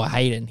time, Noah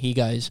Hayden. He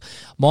goes,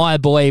 "My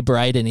boy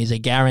Braden is a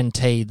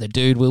guarantee. The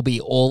dude will be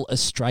all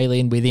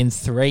Australian within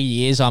 3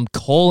 years. I'm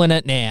calling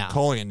it now."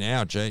 Calling it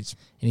now, geez.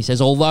 And he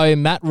says, although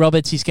Matt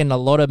Roberts is getting a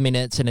lot of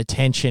minutes and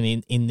attention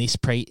in these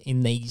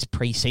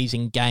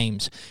preseason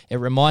games, it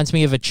reminds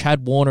me of a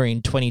Chad Warner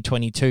in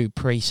 2022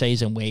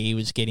 preseason where he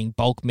was getting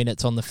bulk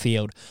minutes on the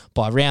field.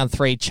 By round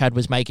 3, Chad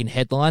was making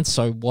headlines,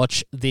 so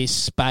watch this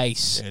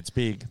space. Yeah, it's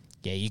big.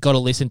 Yeah, you got to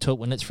listen to it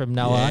when it's from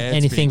Noah. Yeah, it's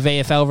anything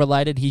big. VFL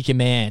related, he's your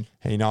man.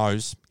 He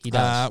knows. He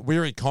does.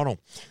 Weary Connell.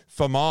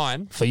 For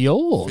mine. For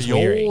yours,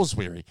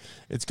 Weary.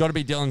 It's got to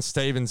be Dylan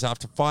Stevens.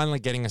 After finally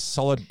getting a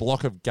solid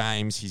block of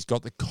games, he's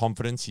got the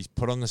confidence, he's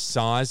put on the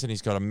size, and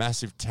he's got a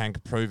massive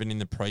tank proven in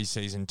the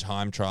preseason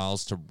time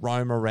trials to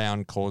roam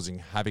around causing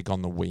havoc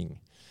on the wing.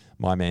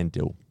 My man,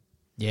 Dill.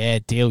 Yeah,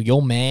 Dill,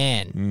 your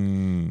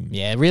man.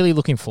 Yeah, really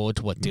looking forward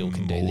to what Dill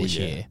can do this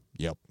year.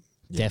 Yep.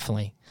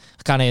 Definitely.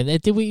 I can't even,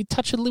 did we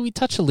touch a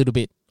little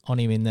bit on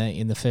him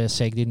in the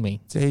first seg, didn't we?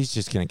 So he's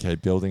just going to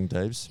keep building,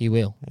 Deves. He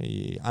will.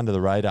 Under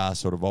the radar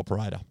sort of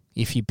operator.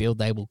 If you build,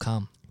 they will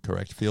come.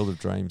 Correct. Field of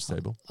dreams,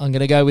 Stable. I'm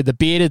going to go with the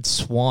bearded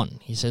swan.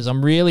 He says,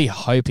 I'm really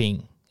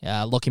hoping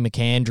Lockie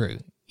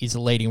McAndrew is the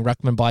leading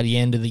ruckman by the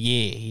end of the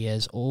year. He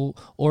has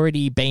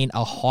already been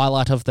a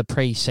highlight of the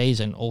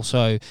pre-season.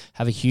 Also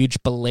have a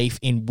huge belief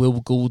in Will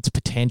Gould's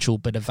potential,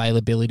 but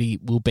availability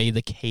will be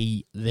the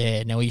key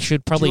there. Now, he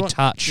should probably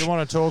touch... Do you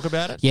want to talk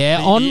about it? Yeah.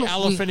 The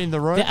elephant in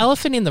the room? The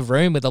elephant in the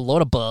room with a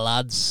lot of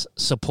Bloods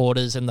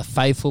supporters and the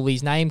faithful.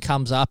 His name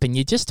comes up and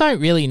you just don't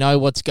really know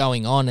what's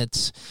going on.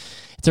 It's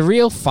a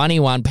real funny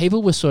one.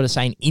 People were sort of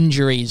saying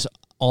injuries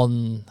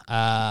on,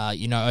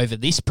 over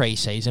this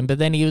preseason, but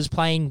then he was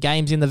playing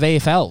games in the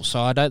VFL,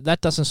 so that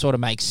doesn't sort of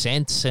make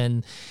sense.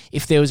 And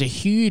if there was a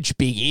huge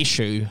big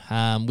issue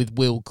with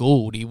Will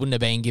Gould, he wouldn't have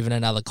been given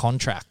another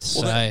contract.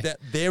 Well,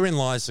 therein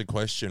lies the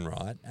question,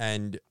 right?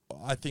 And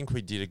I think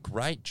we did a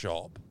great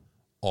job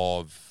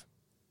of,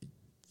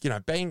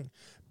 being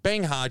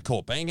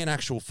hardcore, being an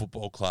actual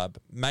football club,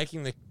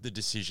 making the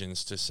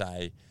decisions to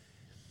say,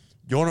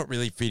 you're not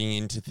really fitting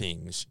into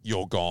things,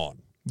 you're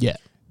gone. Yeah.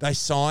 They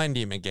signed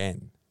him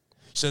again.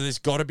 So there's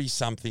got to be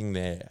something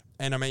there.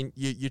 And, I mean,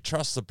 you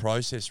trust the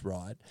process,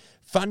 right?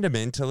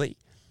 Fundamentally,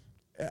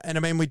 and,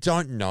 I mean, we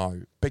don't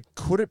know, but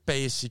could it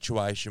be a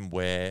situation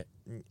where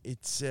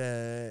it's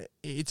a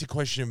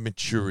question of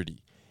maturity?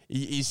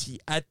 Is he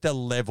at the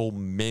level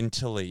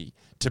mentally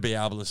to be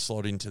able to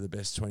slot into the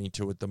best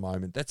 22 at the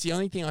moment? That's the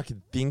only thing I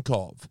can think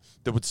of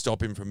that would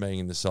stop him from being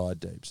in the side,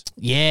 Deebs.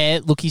 Yeah,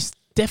 look, he's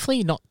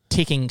definitely not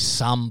ticking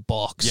some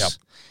box. Yep.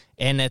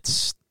 And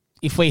it's...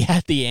 If we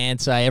had the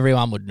answer,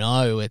 everyone would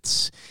know.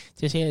 It's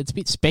just, it's a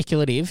bit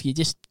speculative. You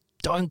just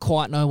don't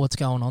quite know what's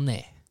going on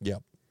there.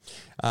 Yep.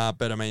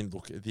 But, I mean,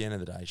 look, at the end of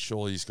the day,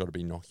 surely he's got to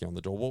be knocking on the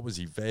door. What was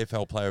he,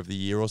 VFL Player of the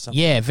Year or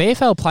something? Yeah,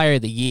 VFL Player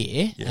of the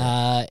Year.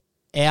 Yeah.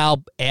 Our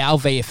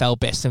VFL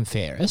Best and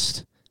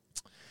Fairest.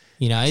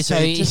 So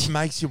it just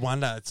makes you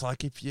wonder. It's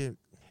like if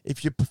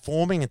you're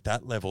performing at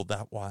that level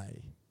that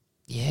way,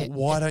 yeah,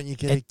 why don't you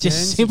get it?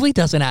 Just simply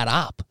doesn't add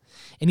up.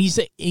 And he's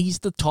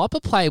the type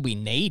of player we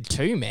need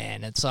too,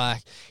 man. It's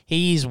like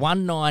he's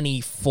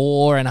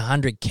 194 and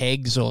 100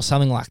 kegs or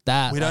something like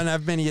that. We don't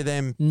have many of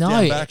them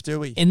down back, do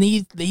we? And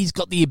he's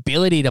got the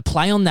ability to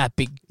play on that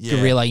big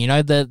gorilla,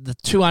 the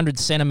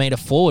 200-centimetre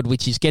forward,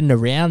 which is getting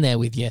around there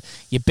with your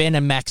Ben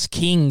and Max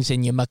Kings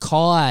and your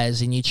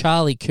Mackays and your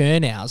Charlie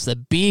Kernows, the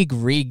big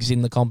rigs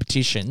in the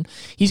competition.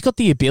 He's got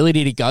the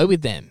ability to go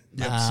with them.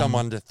 Yep,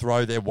 someone to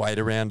throw their weight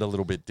around a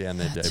little bit down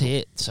there, That's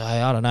it. So,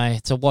 I don't know.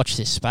 It's a watch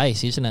this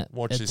space, isn't it?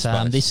 Watch this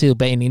space. This will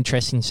be an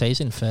interesting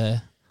season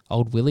for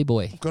old Willy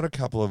boy. I've got a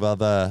couple of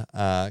other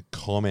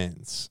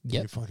comments.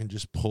 Yep. If I can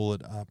just pull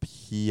it up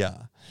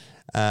here.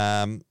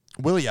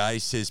 Willie A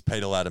says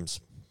Peter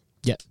Adams.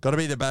 Yep. Got to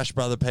be the Bash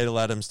brother, Peter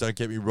Adams. Don't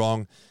get me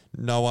wrong.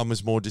 No one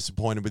was more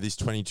disappointed with his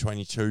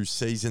 2022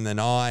 season than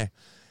I.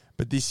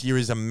 But this year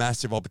is a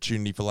massive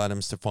opportunity for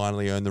Ladhams to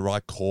finally earn the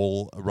right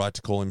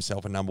to call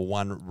himself a number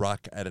one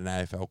ruck at an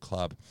AFL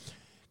club.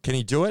 Can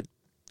he do it?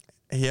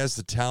 He has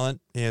the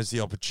talent. He has the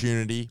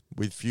opportunity.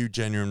 With few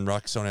genuine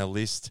rucks on our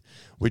list,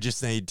 we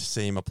just need to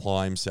see him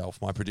apply himself.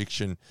 My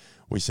prediction,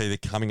 we see the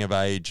coming of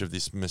age of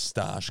this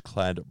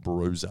moustache-clad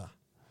bruiser.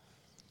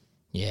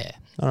 Yeah.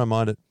 I don't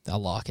mind it. I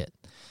like it.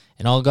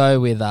 And I'll go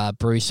with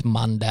Bruce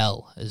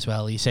Mundell as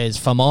well. He says,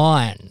 for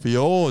mine. For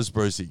yours,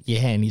 Brucey.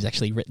 Yeah, and he's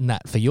actually written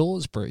that for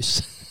yours,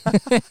 Bruce.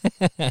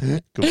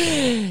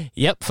 Good.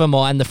 Yep, for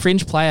mine. The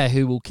fringe player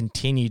who will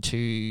continue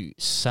to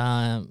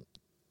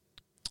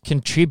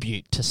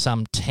contribute to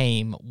some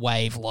team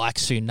wave like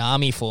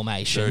tsunami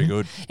formation. Very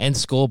good. And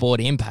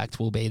scoreboard impact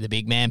will be the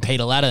big man,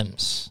 Peter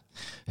Ladhams,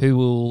 who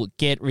will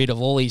get rid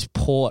of all his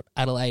Port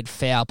Adelaide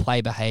foul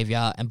play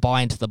behaviour and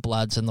buy into the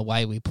Bloods and the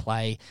way we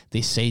play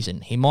this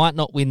season. He might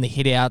not win the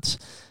hitouts,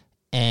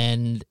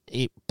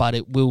 but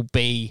it will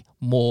be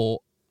more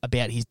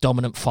about his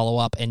dominant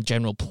follow-up and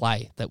general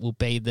play that will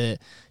be the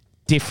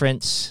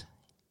difference,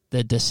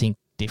 the distinct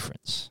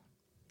difference.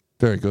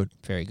 Very good.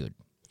 Very good.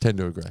 Tend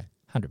to agree.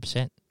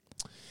 100%.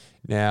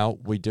 Now,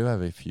 we do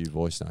have a few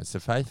voice notes. The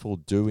faithful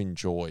do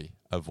enjoy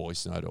a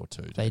voice note or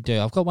two. They do.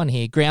 I've got one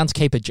here,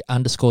 groundskeeper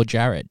 _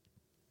 Jared.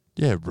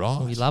 Yeah,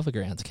 right. We love a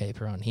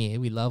groundskeeper on here.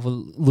 We love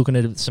looking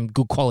at some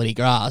good quality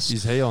grass.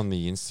 Is he on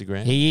the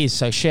Instagram? He is.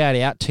 So shout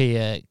out to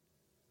you,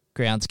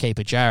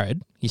 groundskeeper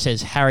Jared. He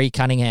says, Harry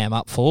Cunningham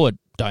up forward.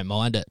 Don't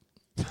mind it.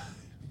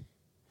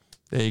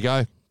 There you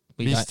go.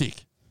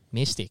 Mystic.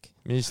 Mystic.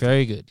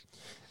 Very good.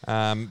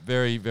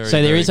 Very, very.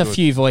 So there is a good.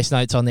 few voice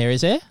notes on there,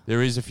 is there?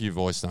 There is a few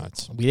voice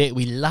notes. We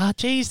love.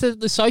 Geez,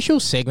 the social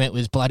segment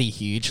was bloody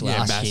huge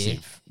last year.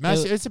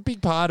 Massive. It's a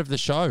big part of the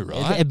show,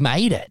 right? It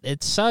made it.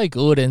 It's so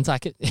good, and it's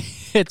like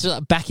it's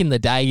back in the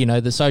day, you know,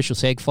 the social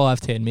seg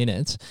 5-10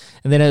 minutes,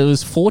 and then it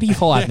was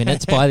 45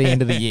 minutes by the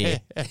end of the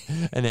year.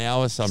 An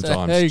hour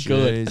sometimes. So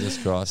good.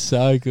 Jesus Christ.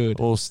 So good.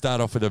 We'll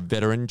start off with a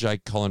veteran,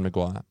 Jake Colin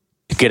Maguire.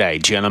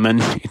 G'day,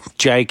 gentlemen.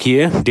 Jake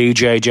here,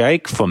 DJ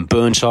Jake from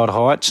Burnside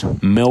Heights,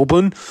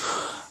 Melbourne.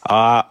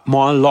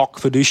 My lock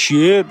for this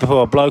year,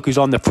 for a bloke who's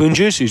on the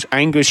fringes, is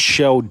Angus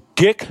Shell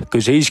Dick,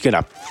 because he's going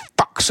to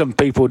fuck some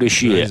people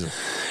this year. Jesus.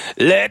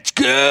 Let's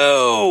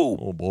go!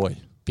 Oh, boy.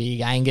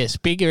 Big Angus.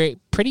 Bigger,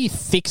 pretty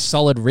thick,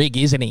 solid rig,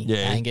 isn't he, Yeah,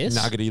 Angus?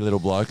 nuggety little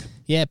bloke.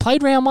 Yeah,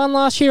 played round one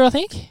last year, I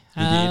think. Did.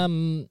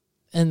 And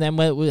then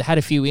we had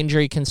a few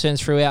injury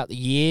concerns throughout the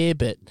year,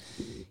 but...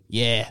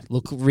 Yeah,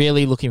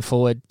 really looking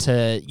forward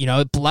to,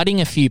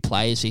 blooding a few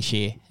players this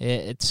year.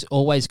 It's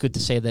always good to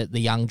see that the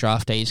young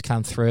draftees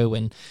come through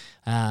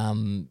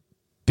and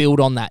build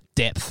on that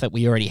depth that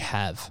we already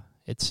have.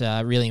 It's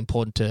really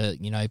important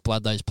to,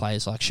 blood those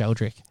players like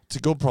Sheldrick. It's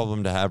a good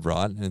problem to have,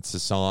 right? And it's a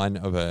sign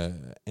of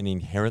an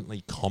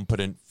inherently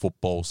competent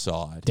football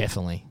side.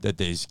 Definitely. That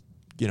there's,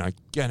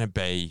 going to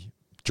be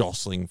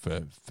jostling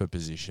for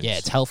positions. Yeah,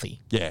 it's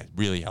healthy. Yeah,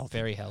 really healthy.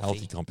 Very healthy.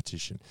 Healthy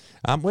competition.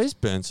 Where's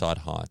Burnside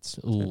Heights?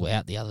 Ooh,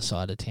 out the other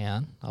side of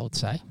town, I would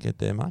say. Get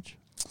there much?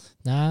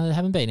 No, I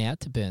haven't been out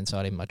to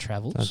Burnside in my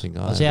travels. Don't think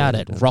I was have out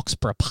either. at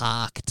Roxburgh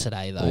Park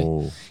today,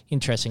 though. Oh.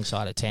 Interesting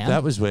side of town.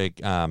 That was where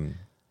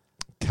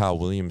Carl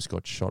Williams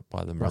got shot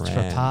by the Morans.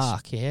 Roxburgh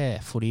Park, yeah.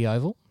 Footy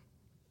oval.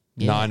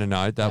 Yeah.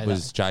 No. That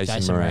was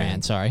Jason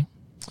Moran, sorry.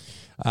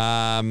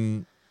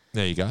 There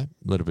you go. A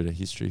little bit of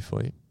history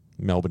for you.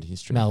 Melbourne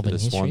history. Melbourne for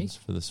the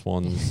history.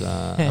 Swans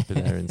up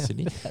there in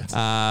Sydney.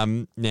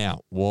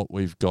 Now, what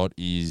we've got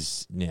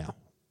is,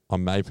 I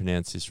may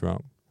pronounce this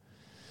wrong.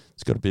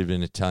 It's got a bit of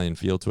an Italian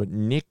feel to it.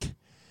 Nick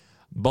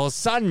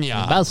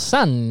Balsagna.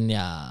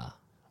 Balsagna.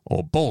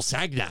 Or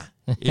Balsagna,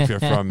 if you're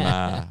from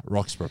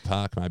Roxburgh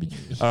Park, maybe.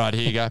 All right,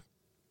 here you go.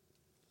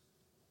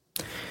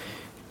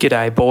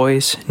 G'day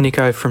boys,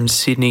 Nico from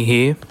Sydney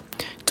here.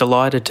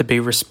 Delighted to be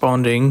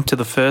responding to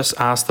the first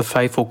Ask the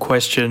Faithful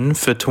question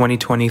for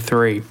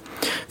 2023.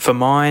 For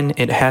mine,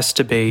 it has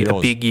to be a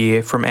big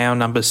year from our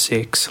number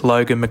 6,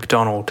 Logan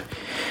McDonald.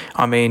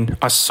 I mean,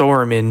 I saw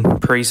him in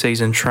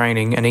pre-season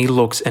training and he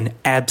looks an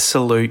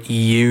absolute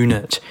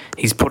unit.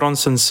 He's put on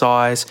some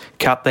size,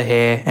 cut the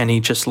hair, and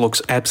he just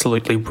looks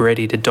absolutely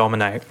ready to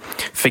dominate.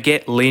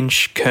 Forget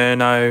Lynch,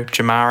 Curnow,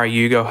 Jamara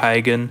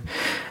Ugo-Hagan.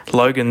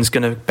 Logan's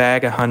going to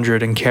bag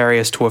 100 and carry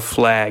us to a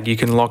flag. You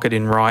can lock it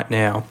in right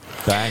now.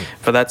 Bang.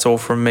 But that's all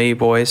from me,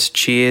 boys.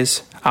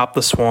 Cheers. Up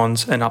the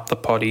Swans and up the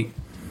potty.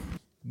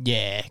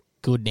 Yeah,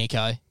 good,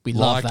 Nico. We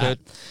love that. It.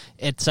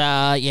 It's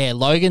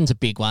Logan's a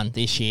big one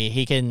this year.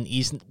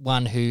 He's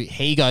one who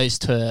he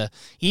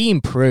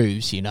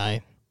improves,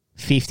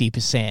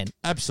 50%.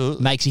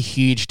 Absolutely. Makes a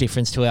huge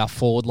difference to our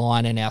forward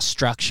line and our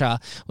structure.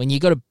 When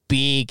you got a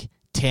big,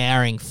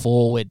 towering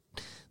forward,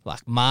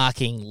 like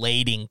marking,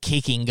 leading,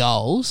 kicking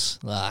goals,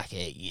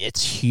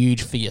 it's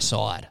huge for your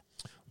side.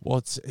 Well,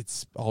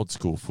 it's old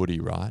school footy,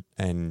 right?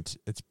 And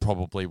it's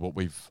probably what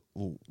we've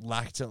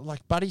lacked.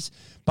 Like Buddy's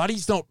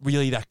not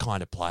really that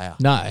kind of player.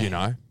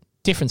 No.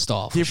 different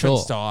style for different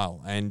sure.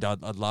 style, and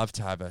I'd love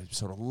to have a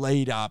sort of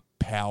lead up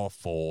power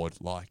forward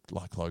like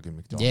Logan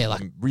McDonald. Yeah,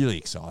 I'm really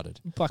excited.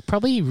 Like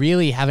probably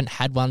really haven't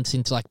had one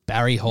since like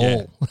Barry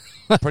Hall.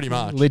 Yeah, pretty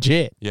much.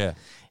 Legit. Yeah.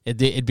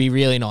 It'd be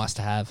really nice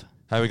to have.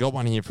 Hey, we got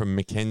one here from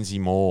Mackenzie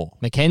Moore.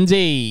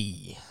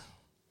 Mackenzie.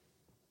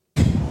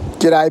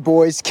 G'day,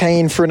 boys.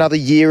 Keen for another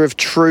year of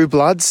True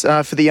Bloods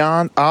for the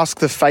Ask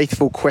the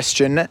Faithful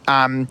question.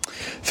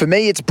 For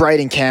me, it's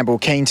Braden Campbell.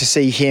 Keen to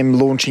see him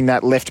launching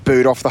that left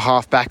boot off the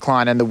half-back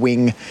line and the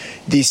wing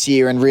this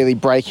year and really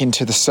break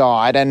into the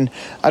side. And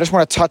I just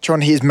want to touch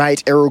on his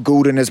mate, Errol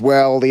Goulden, as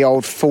well, the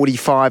old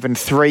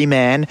 45-3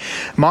 man.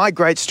 My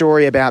great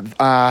story about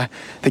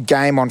the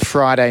game on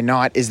Friday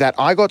night is that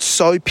I got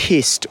so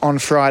pissed on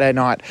Friday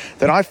night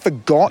that I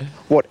forgot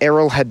what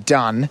Errol had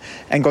done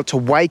and got to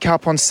wake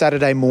up on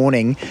Saturday morning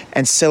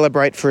and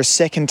celebrate for a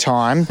second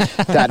time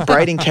that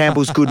Braden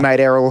Campbell's good mate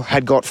Errol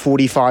had got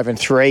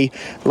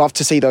 45-3. Love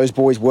to see those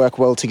boys work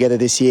well together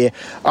this year.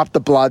 Up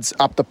the Bloods,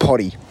 up the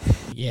potty.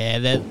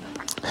 Yeah,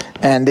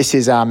 And this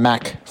is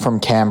Mac from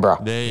Canberra.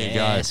 There you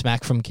go.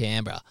 Mac from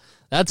Canberra.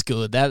 That's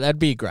good. That'd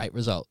be a great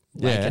result.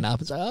 Waking up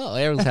and say, oh,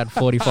 Errol's had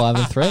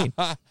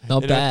 45-3.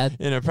 Not bad.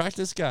 In a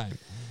practice game.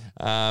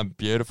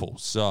 Beautiful.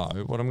 So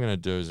what I'm going to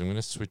do is I'm going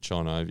to switch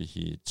on over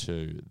here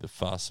to the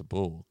Farsa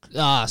book.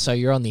 So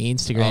you're on the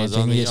Instagrams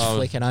and you're just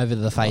flicking over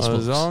to the Facebooks. I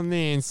was on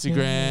the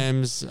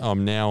Instagrams.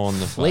 I'm now on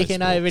the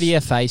flicking over to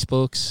your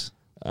Facebooks.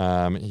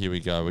 Here we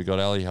go. We got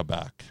Ali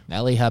Habak.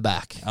 Ali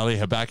Habak. Ali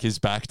Habak is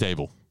back,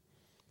 Dable.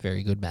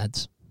 Very good,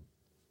 Mads.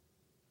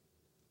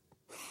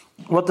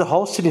 What the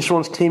whole Sydney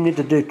Swans team need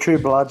to do, True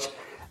Bloods,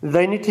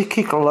 they need to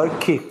kick low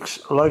kicks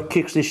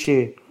this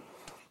year.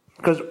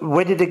 Because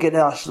where did it get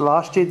us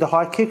last year, the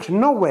high kicks?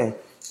 Nowhere.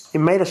 It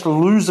made us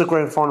lose the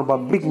grand final by a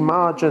big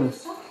margin.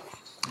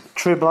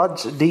 True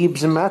Bloods,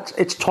 Deebs and Mats,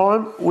 it's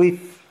time we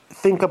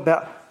think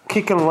about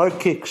kicking low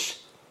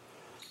kicks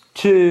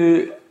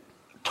to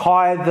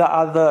tie the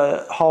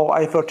other whole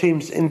AFL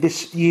teams in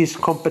this year's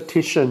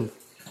competition.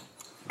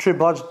 True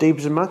Bloods,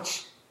 Deebs and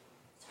Mats.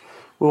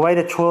 We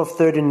waited 12,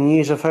 13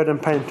 years of hurt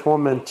and pain and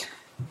torment,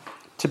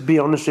 to be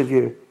honest with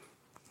you.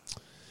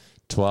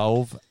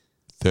 12,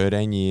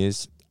 13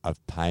 years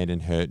of pain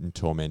and hurt and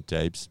torment,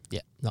 Deebs.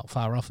 Yeah, not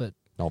far off it.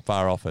 Not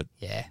far off it.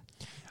 Yeah.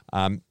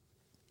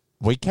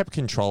 We kept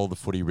control of the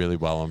footy really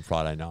well on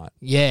Friday night.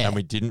 Yeah. And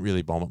we didn't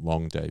really bomb it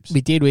long, Deebs.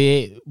 We did.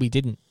 We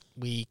didn't.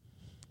 We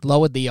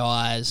lowered the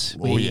eyes.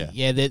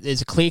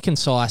 There's a clear,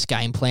 concise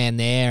game plan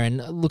there. And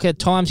look, at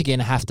times you're going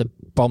to have to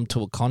bomb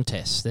to a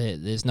contest.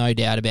 There's no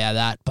doubt about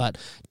that. But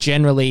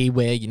generally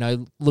we're,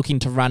 looking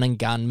to run and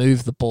gun,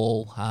 move the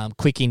ball,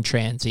 quick in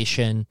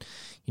transition,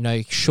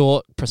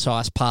 short,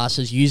 precise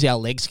passes, use our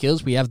leg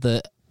skills. We have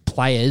the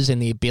players and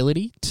the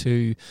ability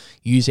to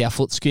use our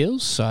foot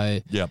skills. So,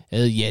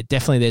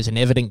 definitely there's an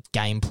evident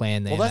game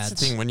plan there. Well, that's the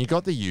thing. When you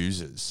got the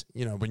users,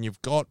 when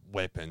you've got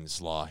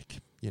weapons like,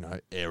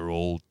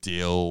 Errol,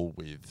 Dill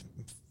with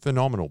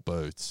phenomenal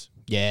boots.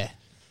 Yeah.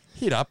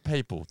 Hit up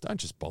people. Don't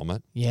just bomb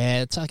it.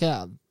 Yeah, it's like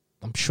I'm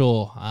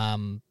sure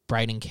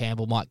Braden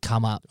Campbell might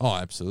come up. Oh,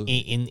 absolutely.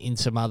 In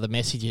some other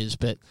messages,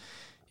 but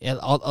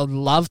I'd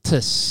love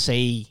to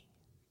see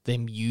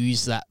them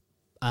use that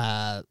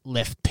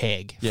left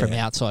peg from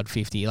outside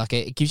 50. Like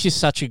it gives you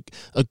such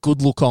a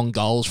good look on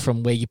goals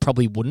from where you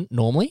probably wouldn't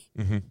normally.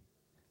 Mm-hmm.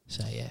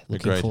 So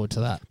looking forward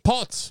to that.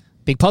 Potts,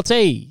 Big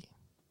Potty.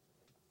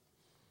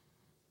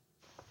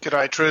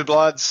 G'day, True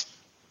Bloods.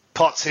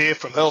 Potts here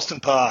from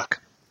Helston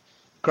Park.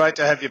 Great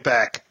to have you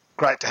back.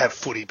 Great to have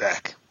footy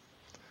back.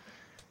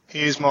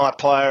 Here's my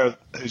player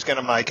who's going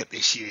to make it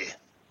this year.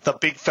 The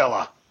big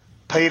fella,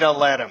 Peter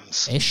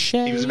Laddams.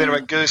 He was a bit of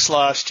a goose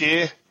last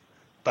year,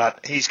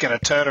 but he's going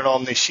to turn it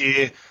on this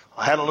year.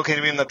 I had a look at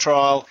him in the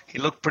trial. He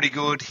looked pretty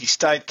good. He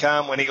stayed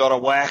calm when he got a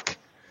whack.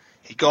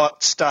 He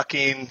got stuck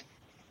in.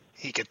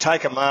 He could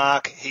take a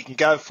mark. He can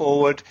go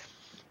forward.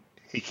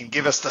 He can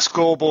give us the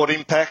scoreboard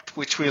impact,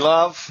 which we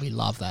love. We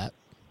love that.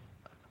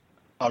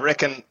 I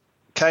reckon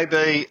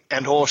KB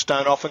and Horse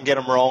don't often get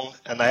them wrong,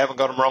 and they haven't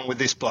got them wrong with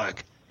this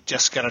bloke.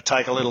 Just going to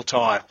take a little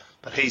time,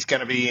 but he's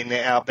going to be in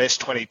our best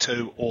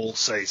 22 all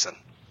season.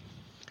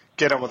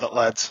 Get on with it,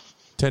 lads.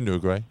 Tend to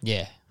agree.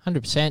 Yeah,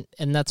 100%.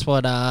 And that's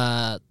what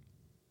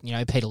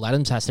Peter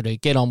Laddams has to do.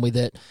 Get on with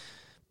it.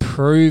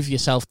 Prove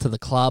yourself to the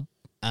club.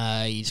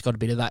 He's got a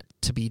bit of that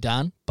to be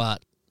done,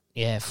 but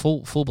yeah,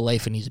 full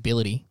belief in his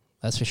ability.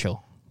 That's for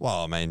sure.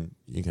 Well, I mean,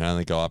 you can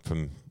only go up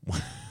from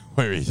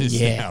where he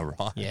is now,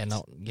 right? Yeah,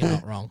 you're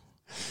not wrong.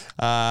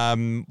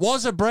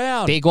 Wazza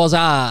Brown. Big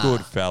Wazza.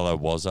 Good fella,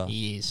 Wazza.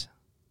 He is.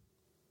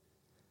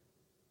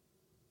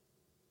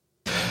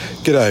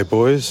 G'day,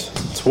 boys.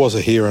 It's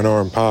Wazza here in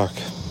Oran Park.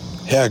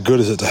 How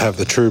good is it to have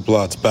the True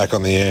Bloods back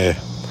on the air?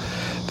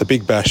 The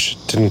Big Bash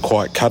didn't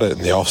quite cut it in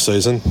the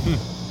off-season.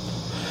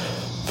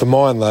 For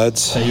mine,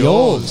 lads. For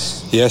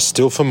yours. Yes,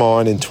 still for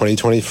mine in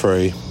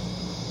 2023.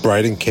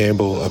 Braden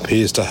Campbell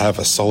appears to have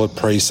a solid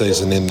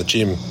pre-season in the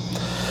gym.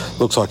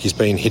 Looks like he's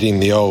been hitting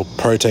the old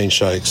protein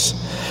shakes,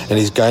 and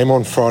his game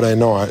on Friday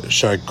night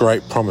showed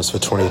great promise for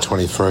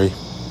 2023.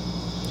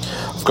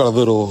 I I've got a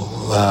little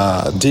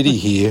ditty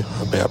here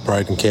about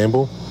Braden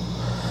Campbell.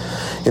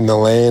 In the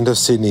land of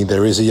Sydney,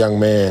 there is a young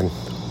man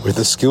with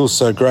a skill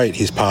so great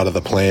he's part of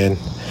the plan.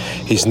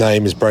 His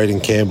name is Braden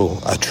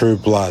Campbell, a true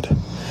blood.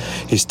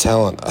 His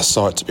talent, a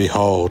sight to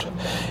behold.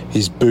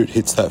 His boot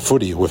hits that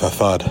footy with a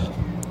thud.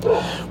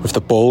 With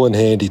the ball in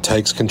hand, he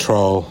takes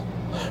control.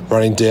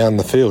 Running down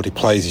the field, he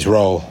plays his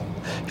role.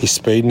 His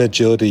speed and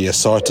agility, a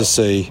sight to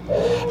see.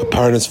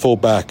 Opponents fall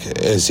back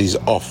as he's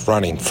off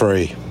running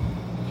free.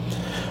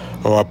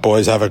 All right,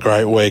 boys, have a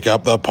great week.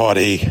 Up the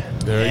potty.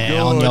 Very good.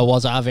 On your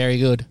was very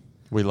good.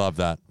 We love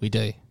that. We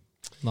do.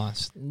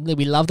 Nice.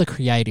 We love the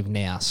creative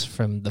nous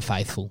from the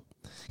faithful.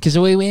 Because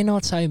we're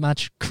not so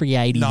much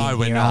creative in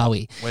here, are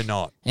we? We're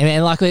not.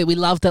 And like we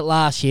loved it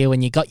last year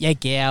when you got your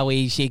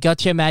Gowies, you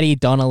got your Matty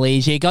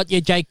Donnellys, you got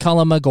your Jake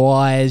Colin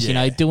Maguires, you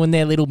know, doing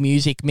their little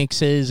music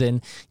mixes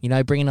and, you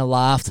know, bringing a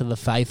laugh to the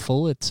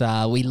faithful. It's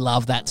we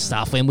love that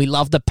stuff and we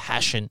love the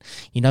passion.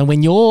 You know,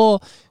 when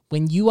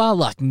you are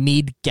like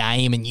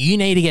mid-game and you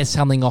need to get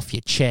something off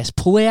your chest,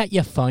 pull out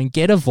your phone,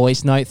 get a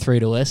voice note through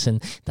to us,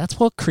 and that's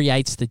what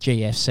creates the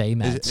GFC,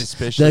 Matt.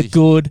 Especially the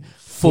good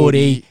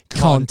footy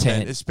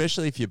content.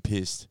 Especially if you're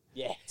pissed.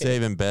 Yeah. It's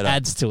even better.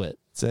 Adds to it.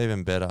 It's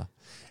even better.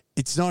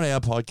 It's not our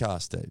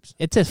podcast, Deeps.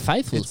 It's a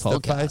Faithfuls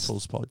podcast. It's the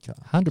Faithfuls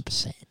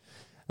podcast.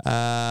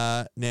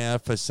 100%. Now,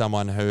 for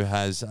someone who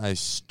has a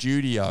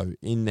studio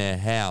in their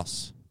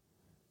house,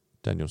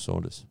 Daniel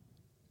Saunders.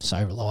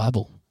 So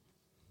reliable.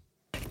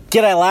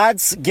 G'day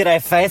lads,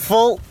 g'day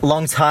faithful,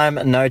 long time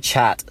no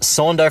chat.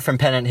 Saundo from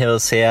Pennant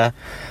Hills here.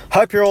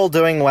 Hope you're all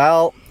doing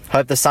well.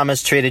 Hope the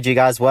summer's treated you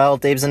guys well,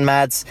 Deebs and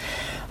Mads.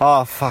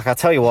 Oh fuck, I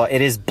tell you what,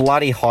 it is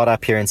bloody hot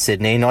up here in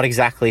Sydney. Not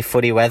exactly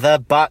footy weather,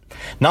 but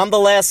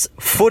nonetheless,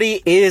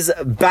 footy is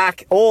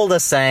back all the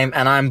same,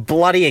 and I'm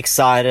bloody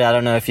excited. I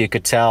don't know if you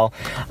could tell,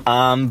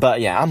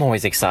 but yeah, I'm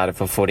always excited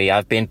for footy.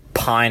 I've been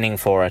pining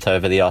for it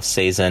over the off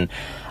season,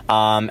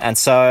 and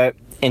so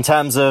in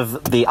terms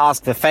of the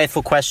Ask the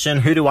Faithful question,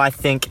 who do I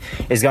think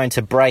is going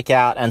to break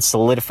out and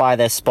solidify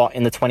their spot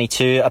in the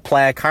 22? A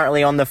player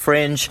currently on the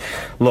fringe.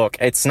 Look,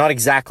 it's not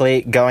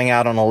exactly going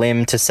out on a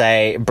limb to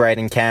say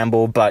Braden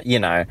Campbell, but, you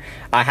know,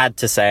 I had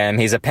to say him.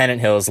 He's a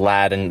Pennant Hills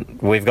lad, and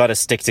we've got to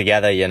stick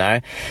together, you know.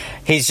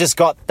 He's just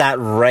got that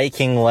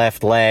raking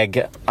left leg,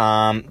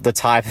 the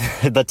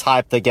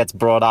type that gets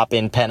brought up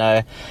in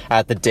Penno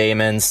at the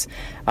Demons.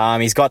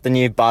 He's got the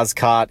new buzz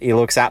cut. He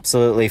looks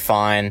absolutely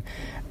fine.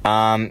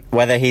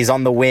 Whether he's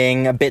on the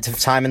wing, a bit of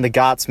time in the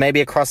guts,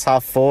 maybe across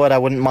half forward, I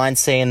wouldn't mind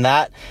seeing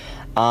that.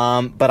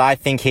 But I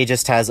think he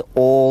just has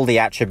all the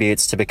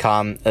attributes to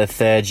become a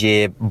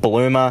third-year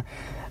bloomer,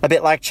 a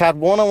bit like Chad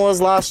Warner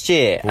was last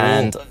year. Ooh.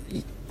 And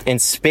in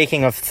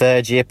speaking of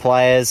third-year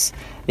players,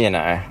 you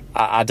know,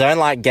 I don't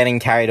like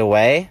getting carried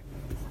away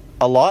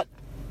a lot,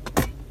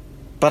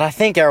 but I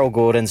think Errol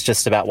Gordon's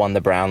just about won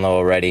the Brownlow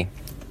already.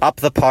 Up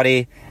the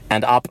potty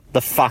and up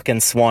the fucking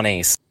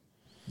Swannies.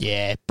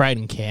 Yeah,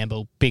 Braden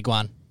Campbell, big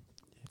one.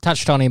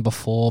 Touched on him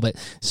before, but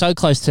so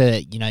close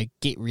to, you know,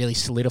 get really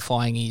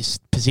solidifying his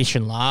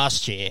position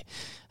last year,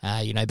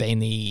 you know, being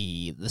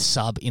the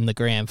sub in the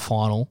grand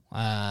final.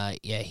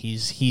 Yeah,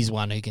 he's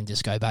one who can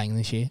just go bang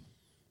this year.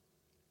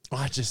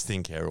 I just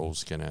think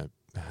Errol's going to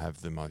have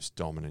the most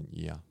dominant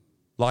year.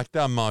 Like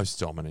the most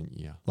dominant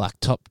year. Like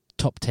top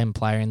 10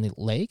 player in the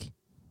league?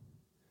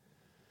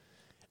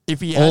 If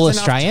he All has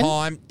Australian? enough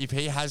time, if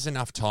he has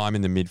enough time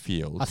in the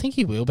midfield, I think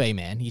he will be,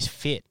 man. He's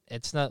fit.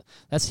 It's not.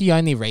 That's the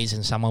only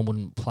reason someone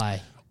wouldn't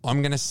play.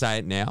 I'm going to say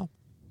it now.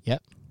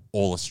 Yep.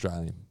 All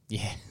Australian.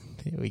 Yeah.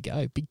 There we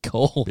go. Big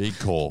call. Big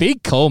call.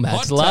 Big call,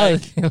 Matt.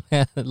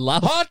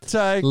 Hot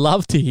take.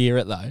 Love to hear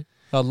it though.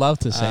 I'd love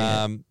to see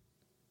it.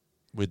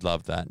 We'd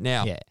love that.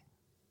 Now, yeah.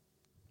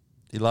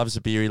 He loves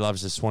the beer. He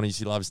loves the Swannies.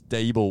 He loves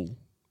Deeble.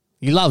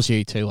 He loves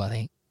you too, I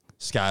think.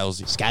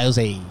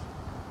 Scalesy.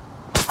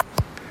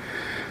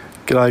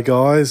 G'day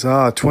guys,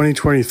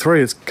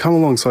 2023, it's come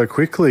along so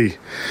quickly.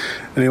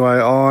 Anyway,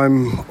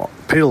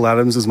 Peter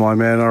Adams is my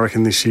man, I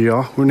reckon, this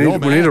year. We need a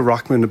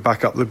ruckman to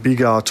back up the big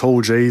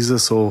tall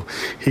Jesus or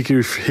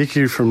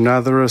Hiku from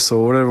Natharis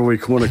or whatever we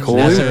want to call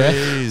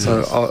him.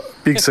 So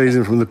big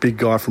season from the big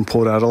guy from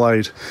Port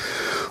Adelaide.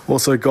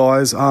 Also,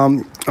 guys,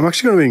 I'm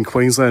actually going to be in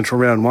Queensland for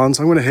round one,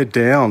 so I'm going to head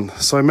down.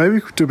 So maybe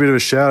we could do a bit of a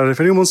shout out.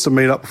 If anyone wants to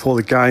meet up before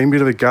the game, a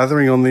bit of a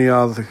gathering on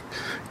the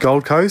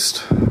Gold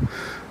Coast.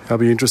 I'll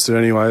be interested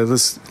anyway.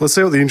 Let's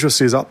see what the interest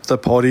is up the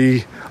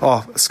potty.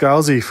 Oh,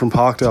 Scalesy from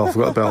Parkdale.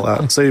 Forgot about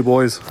that. See you,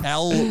 boys.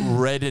 Al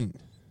Redden.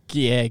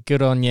 Yeah,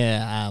 good on you,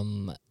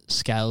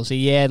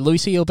 Scalesy. Yeah,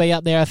 Lucy will be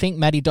up there. I think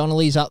Matty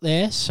Donnelly's up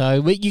there.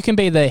 So you can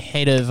be the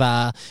head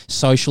of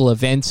social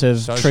events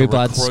of True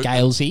Blood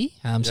Scalesy.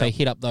 So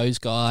hit up those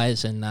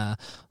guys and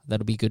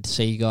that'll be good to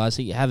see you guys.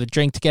 Have a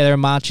drink together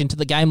and march into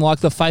the game like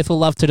the faithful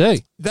love to do.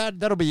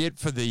 That'll be it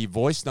for the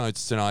voice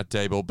notes tonight,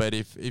 Deeble. But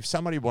if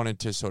somebody wanted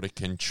to sort of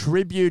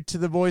contribute to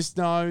the voice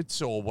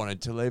notes or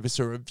wanted to leave us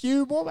a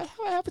review,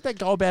 how would they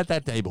go about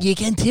that, Deeble? You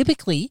can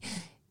typically,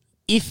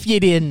 if you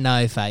didn't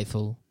know,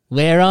 faithful,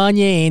 We're on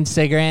your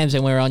Instagrams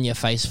and we're on your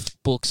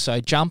Facebook.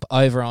 So jump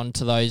over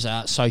onto those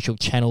social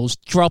channels,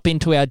 drop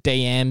into our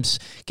DMs,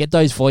 get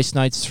those voice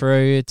notes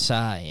through. It's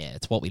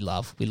it's what we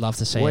love. We love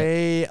to see it.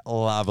 We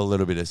love a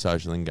little bit of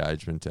social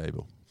engagement,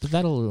 Table. But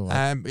that'll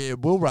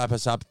it will wrap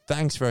us up.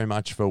 Thanks very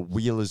much for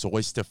Wheeler's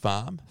Oyster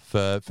Farm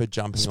for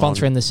jumping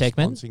sponsoring on, the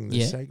segment. Sponsoring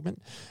the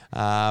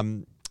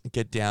segment.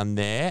 Get down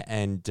there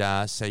and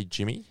see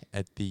Jimmy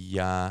at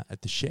the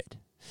shed.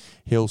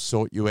 He'll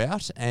sort you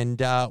out, and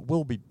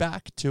we'll be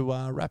back to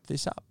wrap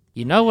this up.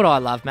 You know what I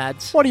love,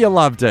 Mads? What do you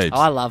love, Deeps?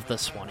 I love the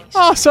Swannies.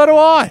 Oh, so do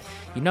I.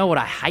 You know what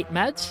I hate,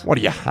 Mads? What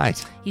do you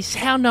hate? Is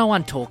how no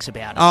one talks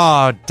about it.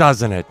 Oh,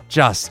 doesn't it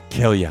just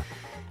kill you?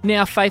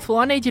 Now, Faithful,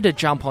 I need you to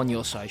jump on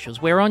your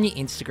socials. We're on your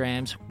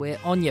Instagrams. We're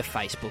on your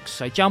Facebooks.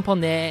 So jump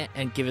on there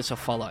and give us a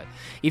follow.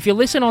 If you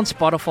listen on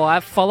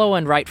Spotify, follow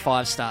and rate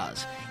 5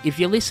 stars. If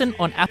you listen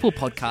on Apple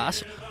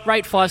Podcasts,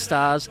 rate 5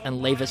 stars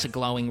and leave us a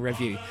glowing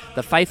review.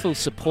 The Faithful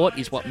support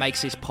is what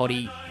makes this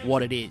potty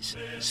what it is.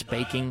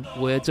 Speaking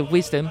words of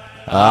wisdom.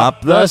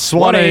 Up the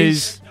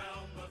Swannies!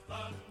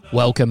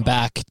 Welcome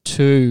back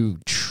to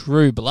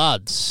True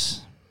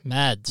Bloods.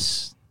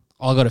 Mads,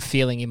 I got a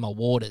feeling in my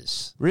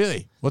waters.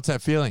 Really? What's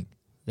that feeling?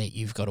 That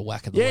you've got a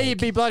whack of the week. week. You'd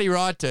be bloody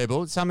right,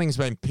 Deeble. Something's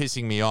been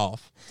pissing me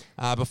off.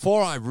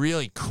 Before I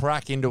really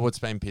crack into what's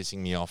been pissing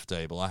me off,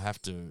 Deeble, I have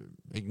to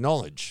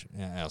acknowledge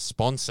our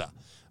sponsor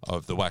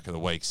of the Whack of the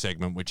Week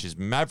segment, which is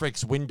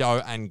Mavericks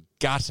Window and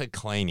Gutter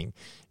Cleaning.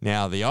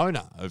 Now, the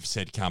owner of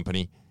said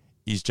company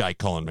is Jake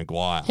Colin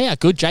Maguire. Yeah,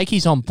 good.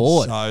 Jakey's on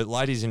board. So,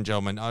 ladies and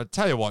gentlemen, I'll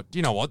tell you what,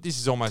 you know what? This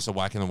is almost a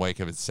whack in the week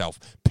of itself.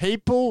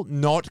 People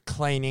not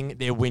cleaning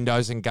their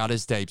windows and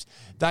gutters, Deeps.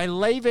 They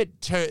leave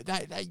it to,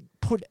 they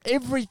put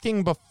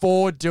everything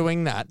before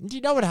doing that. And do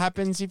you know what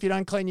happens if you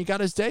don't clean your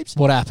gutters, Deeps?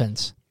 What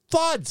happens?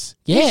 Floods.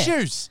 Yeah.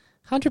 Issues.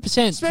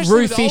 100%. Especially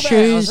Roof with older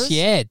issues. houses.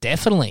 Yeah,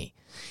 definitely.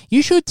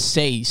 You should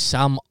see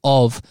some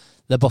of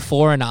the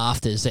before and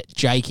afters that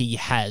Jakey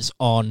has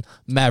on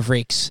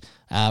Mavericks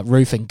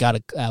roof and gutter,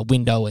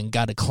 window and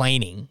gutter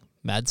cleaning.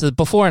 Mads, the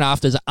before and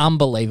afters are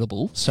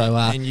unbelievable. So,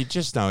 and you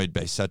just know he'd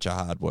be such a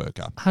hard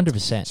worker.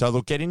 100%. So,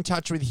 look, get in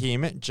touch with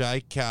him.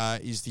 Jake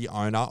is the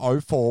owner,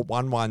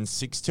 0411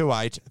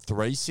 628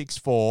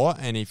 364.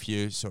 And if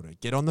you sort of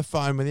get on the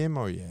phone with him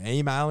or you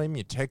email him,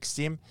 you text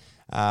him,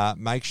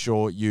 make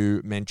sure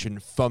you mention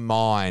For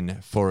Mine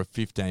for a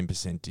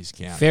 15%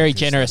 discount. Very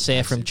generous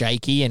there from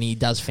Jakey, and he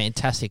does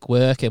fantastic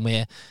work, and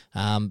we're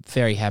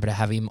very happy to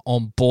have him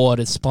on board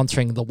as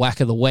sponsoring the Whack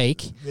of the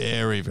Week.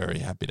 Very, very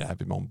happy to have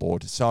him on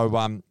board. So,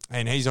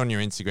 and he's on your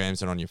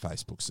Instagrams and on your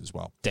Facebooks as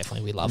well.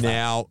 Definitely, we love that.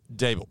 Now,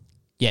 Deeble.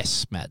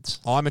 Yes,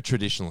 Mads. I'm a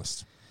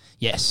traditionalist.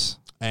 Yes.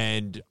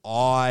 And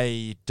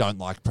I don't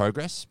like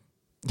progress,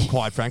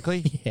 quite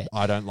frankly. Yeah.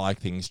 I don't like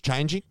things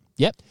changing.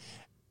 Yep.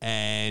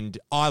 And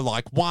I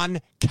like one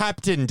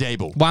captain,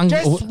 Deeble.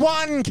 Just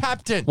one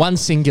captain. One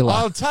singular.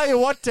 I'll tell you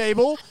what,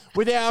 Deeble,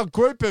 with our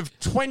group of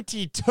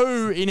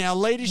 22 in our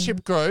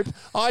leadership group,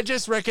 I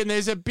just reckon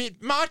there's a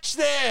bit much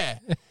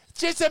there.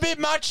 Just a bit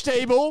much,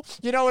 Deeble.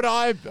 You know what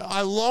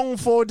I long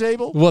for,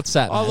 Deeble? What's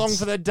that, I Mads? long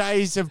for the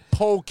days of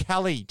Paul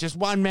Kelly. Just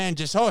one man,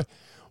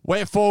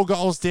 we're 4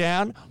 goals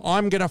down.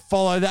 I'm going to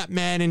follow that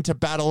man into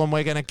battle, and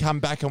we're going to come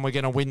back and we're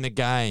going to win the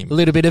game. A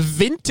little bit of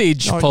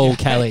vintage Paul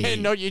Kelly.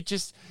 No,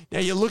 now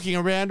you're looking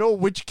around,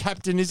 which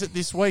captain is it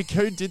this week?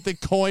 Who did the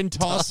coin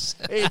toss?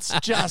 It's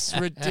just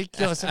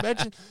ridiculous.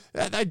 Imagine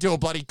they do a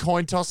bloody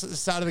coin toss at the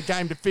start of the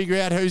game to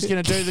figure out who's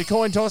going to do the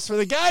coin toss for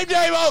the game,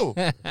 Demo.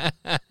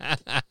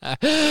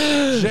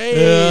 Jesus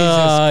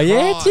yeah,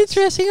 it's Christ.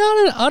 interesting.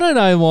 I don't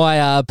know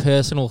my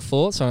personal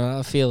thoughts.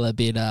 I feel a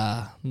bit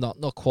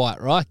not quite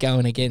right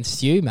going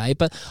against you, mate.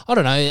 But I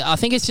don't know. I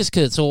think it's just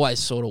because it's always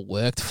sort of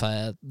worked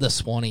for the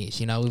Swannies.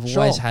 You know, we've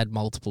always had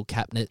multiple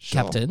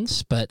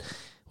captains, but.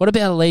 What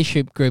about a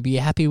leadership group? Are you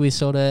happy with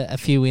sort of a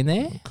few in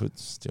there? Could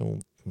still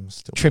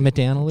trim it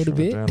down a little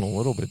bit. Down a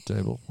little bit,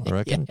 Deeble, I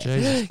reckon. Yeah.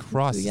 Jesus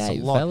Christ, Yeah, it's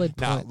a lot. valid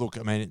No, point. look,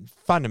 I mean,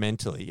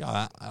 fundamentally,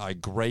 I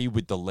agree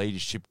with the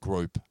leadership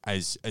group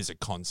as a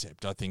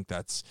concept. I think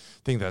that's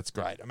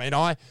great. I mean,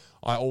 I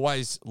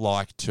always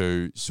like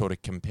to sort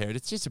of compare it.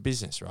 It's just a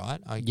business, right?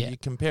 You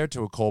compare it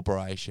to a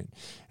corporation,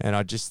 and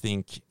I just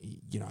think,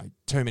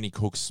 too many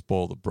cooks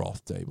spoil the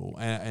broth, Deeble.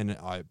 And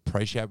I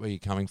appreciate where you're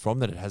coming from,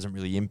 that it hasn't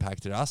really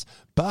impacted us.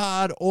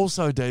 But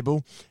also,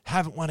 Deeble,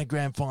 haven't won a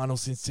grand final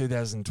since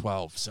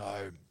 2012. So,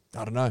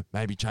 I don't know,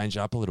 maybe change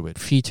it up a little bit. A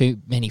few too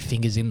many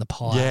fingers in the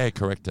pie. Yeah,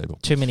 correct,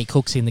 Deeble. Too many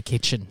cooks in the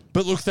kitchen.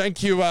 But look,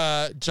 thank you,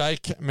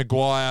 Jake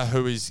Maguire,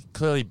 who is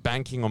clearly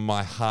banking on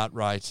my heart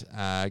rate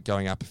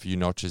going up a few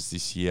notches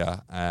this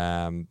year.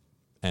 And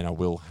I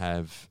will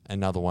have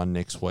another one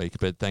next week.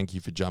 But thank you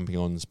for jumping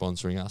on and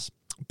sponsoring us.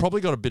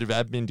 probably got a bit of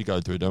admin to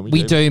go through, don't we?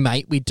 We do,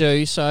 mate. We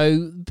do.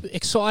 So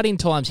exciting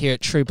times here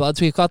at True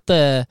Bloods. We've got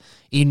the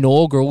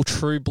inaugural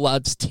True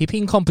Bloods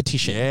tipping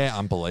competition. Yeah,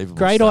 unbelievable.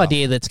 Great stuff.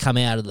 idea that's come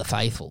out of the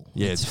faithful.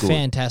 Yeah, it's good.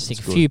 Fantastic.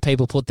 It's a few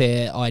people put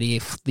the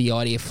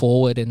idea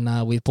forward,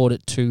 and we've brought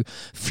it to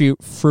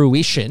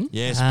fruition.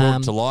 Yes,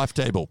 brought it to life,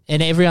 Table.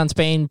 And everyone's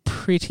been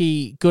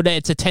pretty good.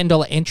 It's a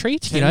 $10 entry.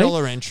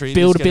 $10 entry.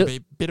 Build There's going to be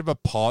a bit of a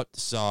pot,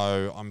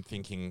 so I'm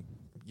thinking,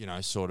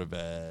 sort of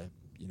a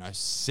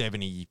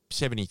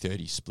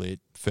 70-30 split,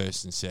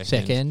 first and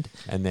second.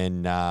 And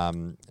then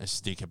a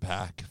sticker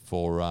pack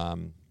for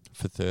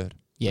third.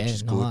 Yeah,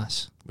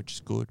 nice. Which is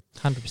good.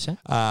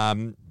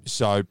 100%.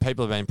 So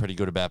people have been pretty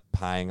good about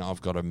paying.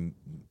 I've got a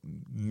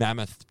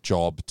mammoth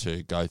job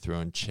to go through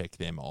and check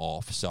them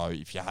off. So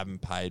if you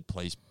haven't paid,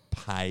 please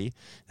pay.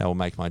 That will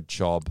make my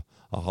job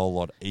a whole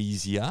lot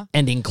easier.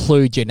 And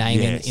include your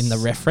name in the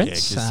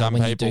reference some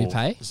when people, you do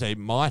pay. See,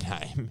 my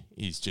name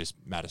is just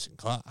Madison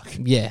Clark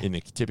in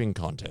the tipping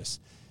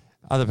contest.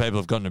 Other people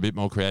have gotten a bit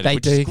more creative. They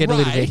which do is get great, a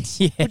little bit.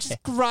 Yeah. Which is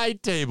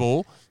great,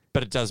 Dable.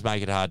 But it does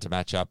make it hard to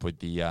match up with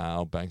the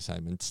old bank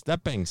statements.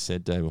 That being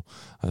said, Dable,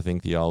 I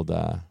think the old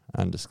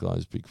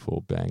undisclosed Big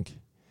Four bank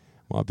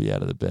might be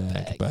out of the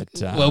bag. But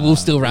we'll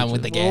still run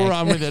with the gag. We'll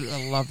run with it.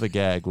 I love the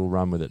gag. We'll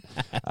run with it.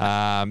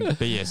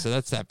 But yeah, so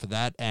that's that for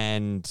that.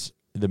 And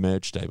the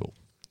merch table.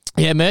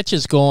 Yeah, merch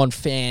has gone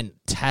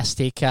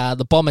fantastic.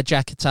 The bomber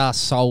jackets are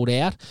sold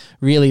out.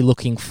 Really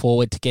looking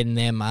forward to getting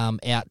them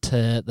out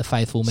to the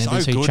faithful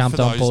members who jumped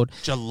on board.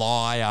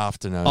 July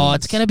afternoons. Oh,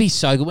 it's going to be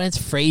so good when it's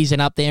freezing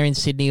up there in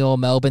Sydney or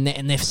Melbourne.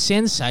 And they're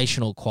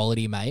sensational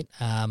quality, mate.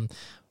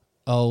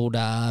 Old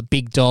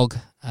Big Dog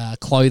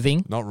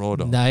clothing. Not Raw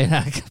Dog.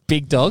 No,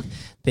 Big Dog.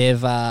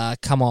 They've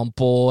come on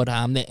board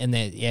and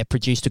they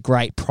produced a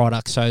great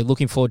product. So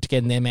looking forward to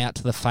getting them out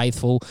to the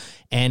faithful.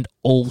 And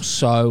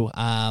also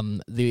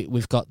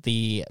we've got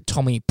the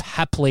Tommy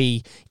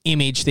Papley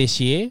image this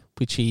year,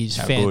 which is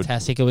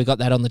fantastic. And we've got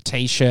that on the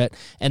T-shirt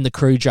and the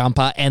crew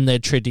jumper and the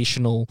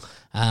traditional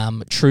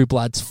True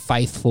Bloods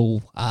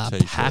faithful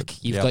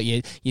pack. You've got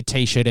your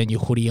T-shirt and your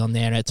hoodie on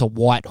there, and it's a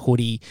white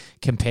hoodie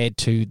compared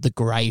to the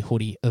grey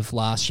hoodie of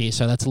last year.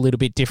 So that's a little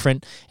bit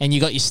different. And you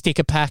got your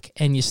sticker pack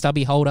and your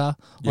stubby holder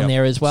on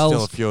there as well.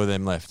 Still a few of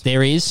them left.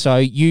 There is. So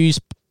use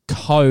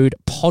code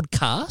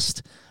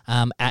podcast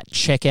at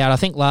checkout. I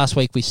think last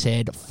week we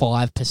said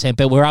 5%,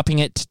 but we're upping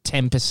it to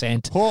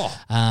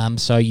 10%.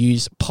 So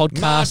use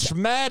podcast. March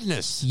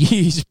Madness.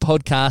 Use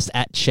podcast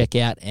at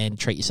checkout and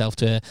treat yourself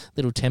to a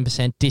little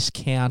 10%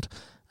 discount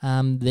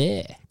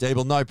there.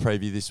 Deeble, no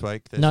preview this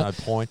week. There's no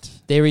point.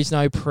 There is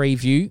no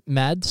preview,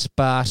 Mads,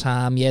 but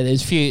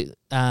there's a few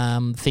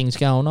things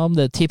going on.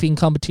 The tipping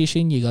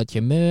competition, you got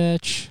your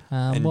merch.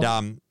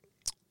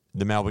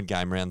 The Melbourne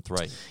game, round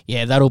 3.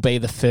 Yeah, that'll be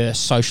the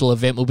first social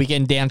event. We'll be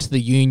getting down to the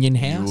Union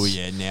House. Oh,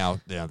 yeah. Now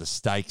the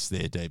stakes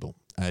there, Deeble,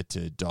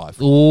 to dive.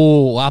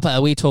 Oh,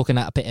 are we talking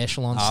upper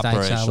echelon stakes, are we?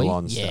 Upper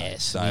echelon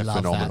stakes. Yes, we love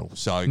phenomenal. That.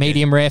 So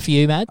medium rare for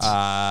you, Mads?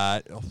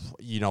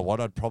 You know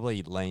what? I'd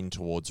probably lean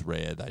towards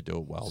rare. They do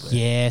it well there.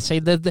 Yeah, see,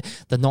 the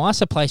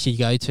nicer place you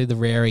go to, the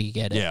rarer you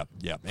get it.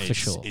 Yeah. For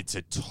sure. It's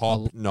a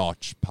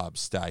top-notch pub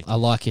steak. I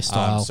like your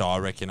style. So I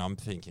reckon I'm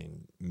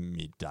thinking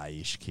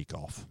midday-ish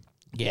kickoff.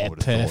 Yeah,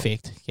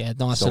 perfect. Yeah,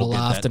 nice little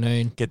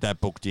afternoon. Get that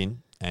booked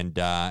in, and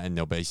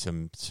there'll be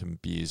some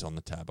beers on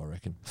the tab, I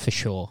reckon. For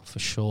sure.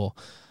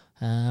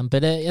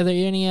 But are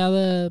there any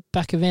other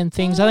back event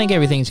things? I think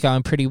everything's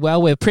going pretty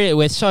well.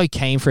 We're so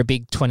keen for a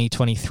big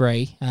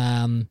 2023.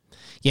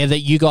 That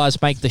you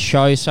guys make the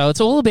show, so it's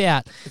all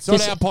about. It's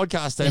not our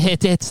podcast,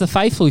 it's the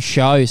faithful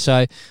show.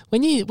 So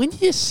when you're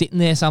just sitting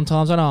there,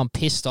 sometimes I know I'm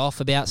pissed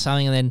off about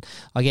something, and then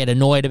I get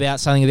annoyed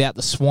about something about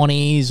the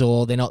Swannies,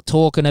 or they're not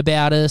talking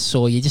about us,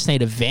 or you just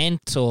need a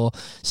vent or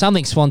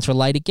something Swans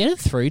related. Get it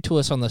through to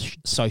us on the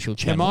social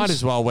channels. You might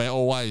as well. We're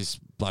always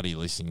bloody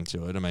listening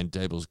to it. I mean,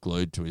 Deeble's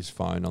glued to his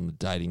phone on the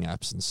dating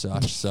apps and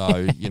such. So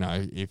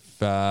if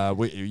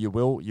you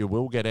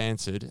will get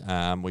answered.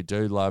 We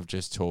do love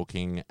just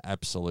talking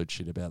absolute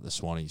shit about the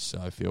Swannies.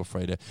 So feel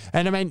free to.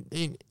 And I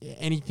mean,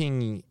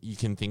 anything you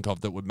can think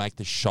of that would make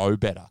the show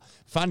better.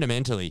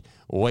 Fundamentally,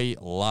 we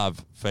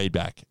love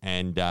feedback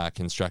and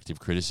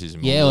constructive criticism.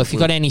 Yeah, or if you've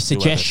got any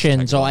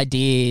suggestions,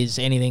 ideas,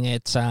 anything,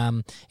 it's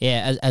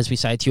as we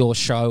say, it's your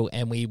show,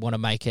 and we want to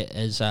make it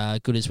as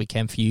good as we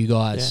can for you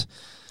guys. Yeah.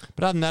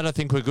 But other than that, I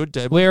think we're good,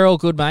 Deb. We're all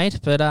good, mate.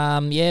 But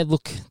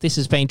look, this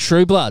has been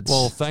True Bloods.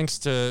 Well, thanks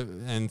to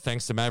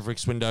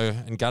Mavericks Window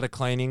and Gutter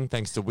Cleaning.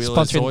 Thanks to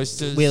Wheeler's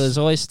Oysters. Wheeler's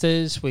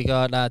Oysters. We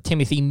got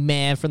Timothy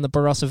Mann from the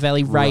Barossa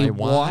Valley, Ray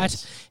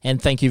White.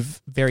 And thank you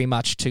very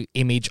much to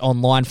Image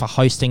Online for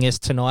hosting us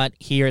tonight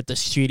here at the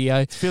studio.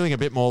 It's feeling a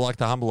bit more like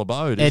the humble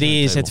abode, isn't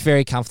it? It's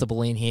very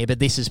comfortable in here. But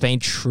this has been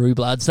True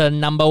Bloods, the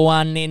number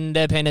one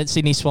independent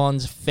Sydney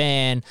Swans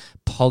fan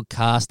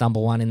podcast, number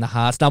one in the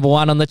hearts, number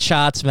one on the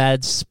charts,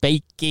 Mads.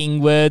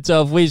 Speaking words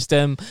of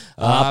wisdom,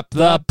 up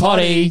the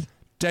potty.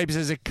 Debs,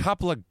 there's a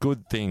couple of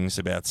good things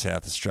about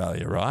South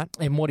Australia, right?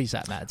 And what is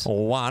that, Mads?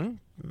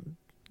 One,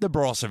 the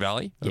Barossa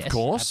Valley, of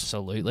course.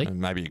 Absolutely. And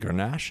maybe a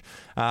Grenache.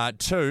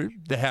 2,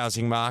 the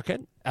housing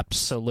market.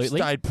 Absolutely.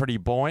 Stayed pretty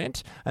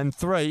buoyant. And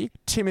 3,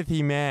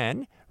 Timothy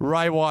Mann,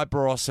 Ray White,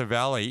 Barossa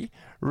Valley,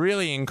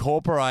 really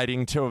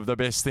incorporating 2 of the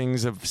best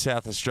things of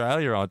South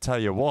Australia, I'll tell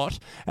you what.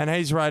 And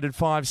he's rated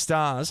 5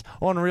 stars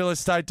on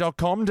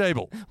realestate.com,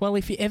 Deeble. Well,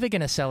 if you're ever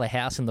going to sell a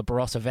house in the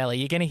Barossa Valley,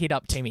 you're going to hit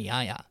up Timmy,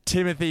 aren't you?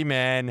 Timothy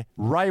Mann,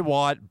 Ray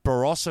White,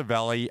 Barossa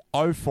Valley,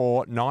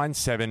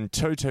 0497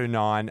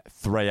 229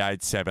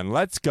 387.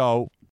 Let's go.